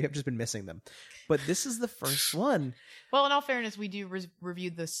Yeah. maybe I've just been missing them, but this is the first one. Well, in all fairness, we do review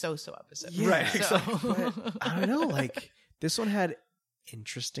the So-So episode. Yeah, Right, So. But I don't know. Like this one had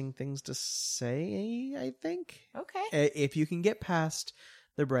interesting things to say. I think Okay. if you can get past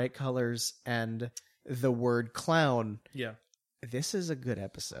the bright colors and the word clown, Yeah. this is a good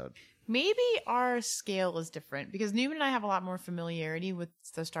episode. Maybe our scale is different because Newman and I have a lot more familiarity with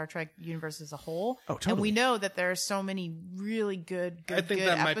the Star Trek universe as a whole. Oh, totally. And we know that there are so many really good I think good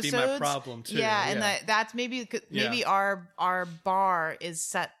that episodes. might be my problem too. Yeah, and that's maybe Yeah. our bar is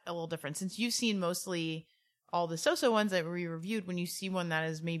set a little different. Since you've seen mostly all the So-So ones that we reviewed, when you see one that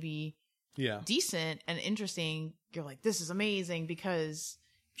is maybe Yeah. decent and interesting, you're like, this is amazing because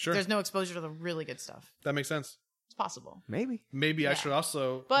Sure. there's no exposure to the really good stuff. That makes sense. It's possible. Maybe. Maybe I Yeah. should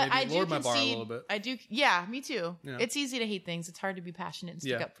also But maybe I do lower my bar a concede, little bit. I do, yeah, me too. Yeah. It's easy to hate things. It's hard to be passionate and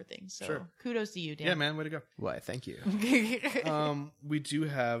stick Yeah. up for things. So Sure. kudos to you, Dan. Yeah, man, way to go. Why? Thank you. We do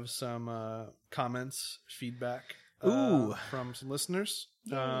have some comments, feedback Ooh. from some listeners.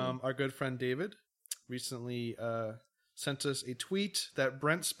 Our good friend David recently sent us a tweet that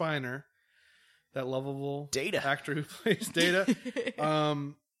Brent Spiner, that lovable Data. actor who plays Data,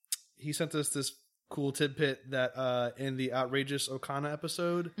 he sent us this cool tidbit that in the Outrageous Okana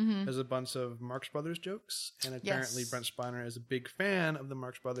episode, Mhm. there's a bunch of Marx Brothers jokes, and apparently Yes. Brent Spiner is a big fan of the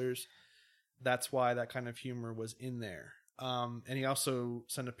Marx Brothers. That's why that kind of humor was in there. And he also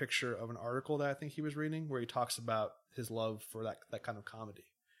sent a picture of an article that I think he was reading where he talks about his love for that kind of comedy.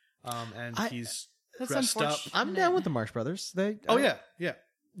 And he's That's dressed up. unfortunate. I'm down with the Marx Brothers. Oh yeah,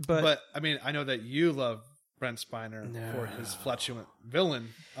 but I mean, I know that you love Brent Spiner for his flatulent villain.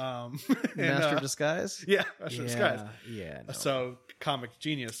 And, Master of Disguise. yeah, Master of Disguise. Yeah. No. So comic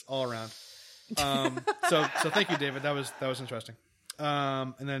genius all around. So thank you, David. That was interesting.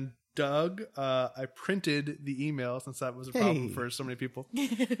 And then Doug, I printed the email since that was a problem Hey. for so many people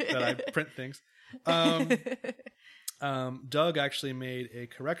that I print things. Doug actually made a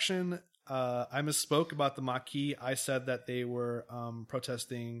correction. I misspoke about the Maquis. I said that they were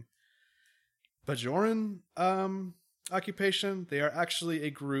protesting Bajoran occupation. They are actually a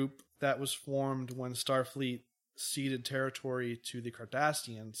group that was formed when Starfleet ceded territory to the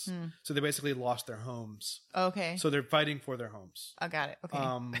Cardassians. So they basically lost their homes. Okay. So they're fighting for their homes. I got it.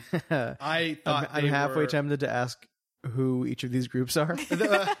 Okay. I thought I'm they halfway were, tempted to ask who each of these groups are.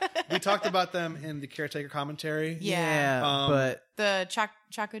 we talked about them in the caretaker commentary. Yeah. But the Chakotay.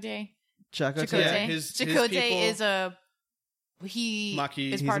 Chakotay, Yeah, Chakotay. his Chakotay people- is a he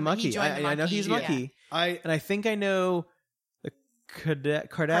Maquis. is he's part a of he Maquis. joined the I know he's Maquis, Maquis. yeah. And I think I know the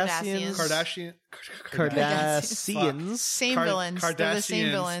Cardassians. Cardassians. Same Card- villains. They're the same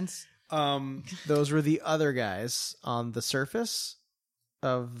Cardassians. villains. Those were the other guys on the surface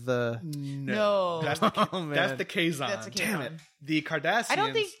of the. No. That's the, Oh, man. that's the Kazon. That's a Damn Kazon. it. The Cardassians. I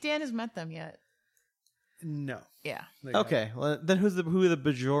don't think Dan has met them yet. No. Yeah. They Okay, well, then who are the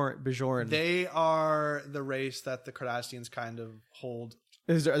Bajoran? They are the race that the Cardassians kind of hold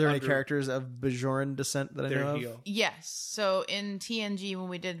Are there any under characters of Bajoran descent that I their know of? heel. Yes. So in TNG when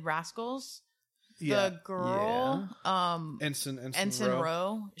we did Rascals, Yeah. the girl, Ensign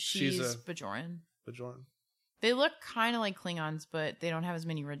Rowe, she's She's a- Bajoran. Bajoran. They look kind of like Klingons, but they don't have as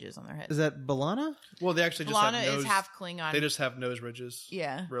many ridges on their heads. Is that B'Elanna? Well, they actually just B'Elanna have nose. is half Klingon. They just have nose ridges.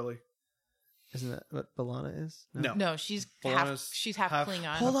 yeah. Really? Isn't that what B'Elanna is? No. No, she's B'Elanna's half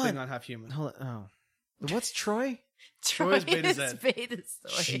Klingon. Hold on. Klingon, half human. Hold on. Oh, what's Troy? Troy Troy's Beta is Z. Beta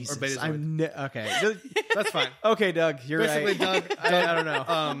Z. Jesus, Betazoid. I'm okay. That's fine. Okay, Doug, you're Basically, right. Doug. I don't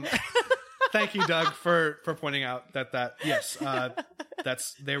know. Thank you, Doug, for pointing out that yes,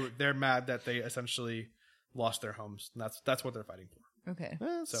 that's they're mad that they essentially lost their homes. And that's what they're fighting for. Okay.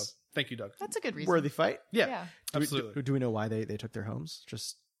 So thank you, Doug. That's a good reason. Worthy fight. Yeah, Yeah. absolutely. Do we know why they took their homes?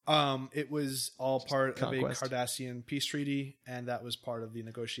 Just It was all part conquest. of a Cardassian peace treaty, and that was part of the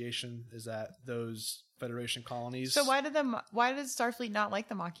negotiation. Is that those Federation colonies? So why did Starfleet not like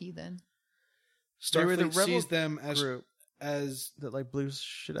the Maquis then? They were the Starfleet rebel sees them group as that like blew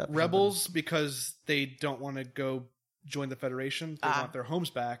shit up. or rebels because they don't want to go join the Federation. They Ah. want their homes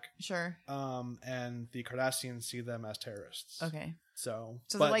back. Sure. And the Cardassians see them as terrorists. Okay. So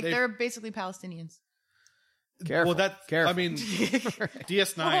So they're basically Palestinians. something. Careful. well, careful. I mean,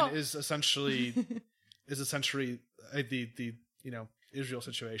 DS9 Well- is essentially the Israel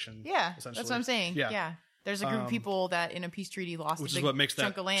situation. Yeah. essentially. That's what I'm saying. Yeah. Yeah. There's a group of people that in a peace treaty lost Which a is big what makes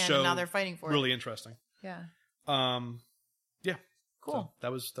chunk that of land show and now they're fighting for really it. interesting. Yeah. Yeah. Cool. So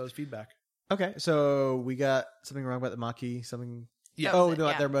that was feedback. Okay, so we got something wrong about the Maquis. Something. Yeah. That was Oh, it, no,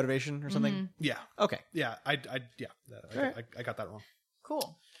 yeah. their motivation or something. Mhm. Yeah. Okay, Yeah. I Alright. got that wrong.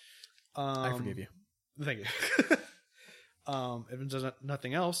 Cool. I forgive you. Thank you. If there's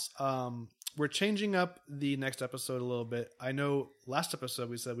nothing else, we're changing up the next episode a little bit. I know last episode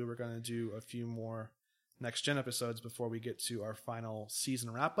we said we were going to do a few more next gen episodes before we get to our final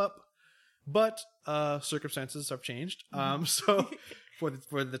season wrap up, but circumstances have changed. So for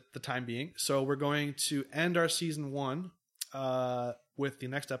the time being, so we're going to end our season 1 with the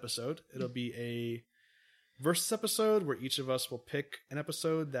next episode. It'll be a versus episode where each of us will pick an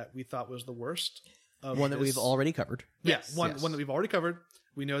episode that we thought was the worst. Of One that this- we've already covered. Yes. one Yes. that we've already covered.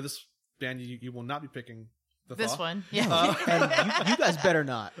 We know this band. You will not be picking the This Thaw. one. Yeah. And you guys better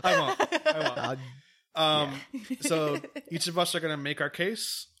not. I won't. Uh, So each of us are going to make our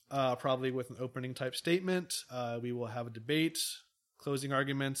case, probably with an opening type statement. We will have a debate, closing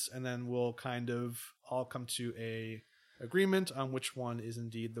arguments, and then we'll kind of all come to a agreement on which one is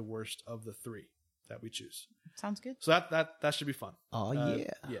indeed the worst of the 3 that we choose. Sounds good. So that should be fun. oh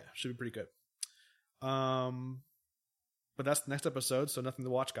yeah. Should be pretty good. But that's the next episode, so nothing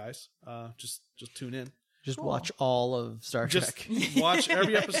to watch, guys. Just tune in. Just Cool. watch all of Star Just Trek. watch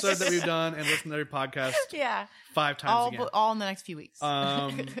every episode that we've done and listen to every podcast Yeah. 5 times again. All in the next few weeks.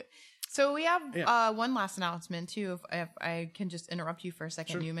 Um, so we have yeah. one last announcement too, if I can just interrupt you for a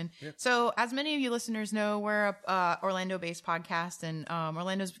second, Sure. Newman. Yeah. So as many of you listeners know, we're a Orlando-based podcast, and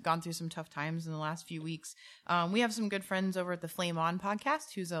Orlando's gone through some tough times in the last few weeks. We have some good friends over at the Flame On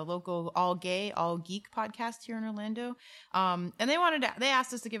podcast, who's a local all gay, all geek podcast here in Orlando. And they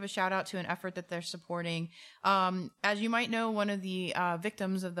asked us to give a shout out to an effort that they're supporting. As you might know, one of the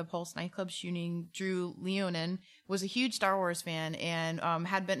victims of the Pulse nightclub shooting, Drew Leonin, was a huge Star Wars fan and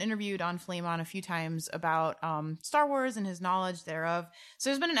had been interviewed on Flame On a few times about Star Wars and his knowledge thereof. So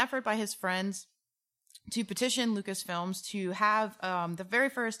there's been an effort by his friends to petition Lucasfilms to have the very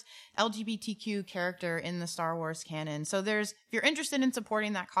first LGBTQ character in the Star Wars canon. So if you're interested in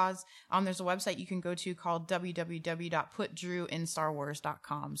supporting that cause, there's a website you can go to called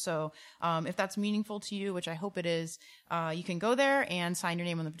www.putdrewinstarwars.com. So if that's meaningful to you, which I hope it is, you can go there and sign your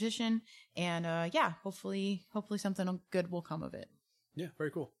name on the petition. And hopefully something good will come of it. yeah, very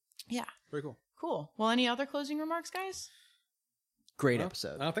cool. Yeah. Very cool. Cool. Well, any other closing remarks, guys? Great No,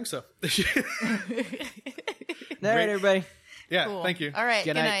 episode. I don't think so. All right, everybody. Yeah, Cool. thank you. All right.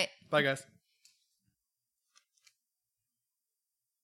 Good Good night. night. Bye, guys.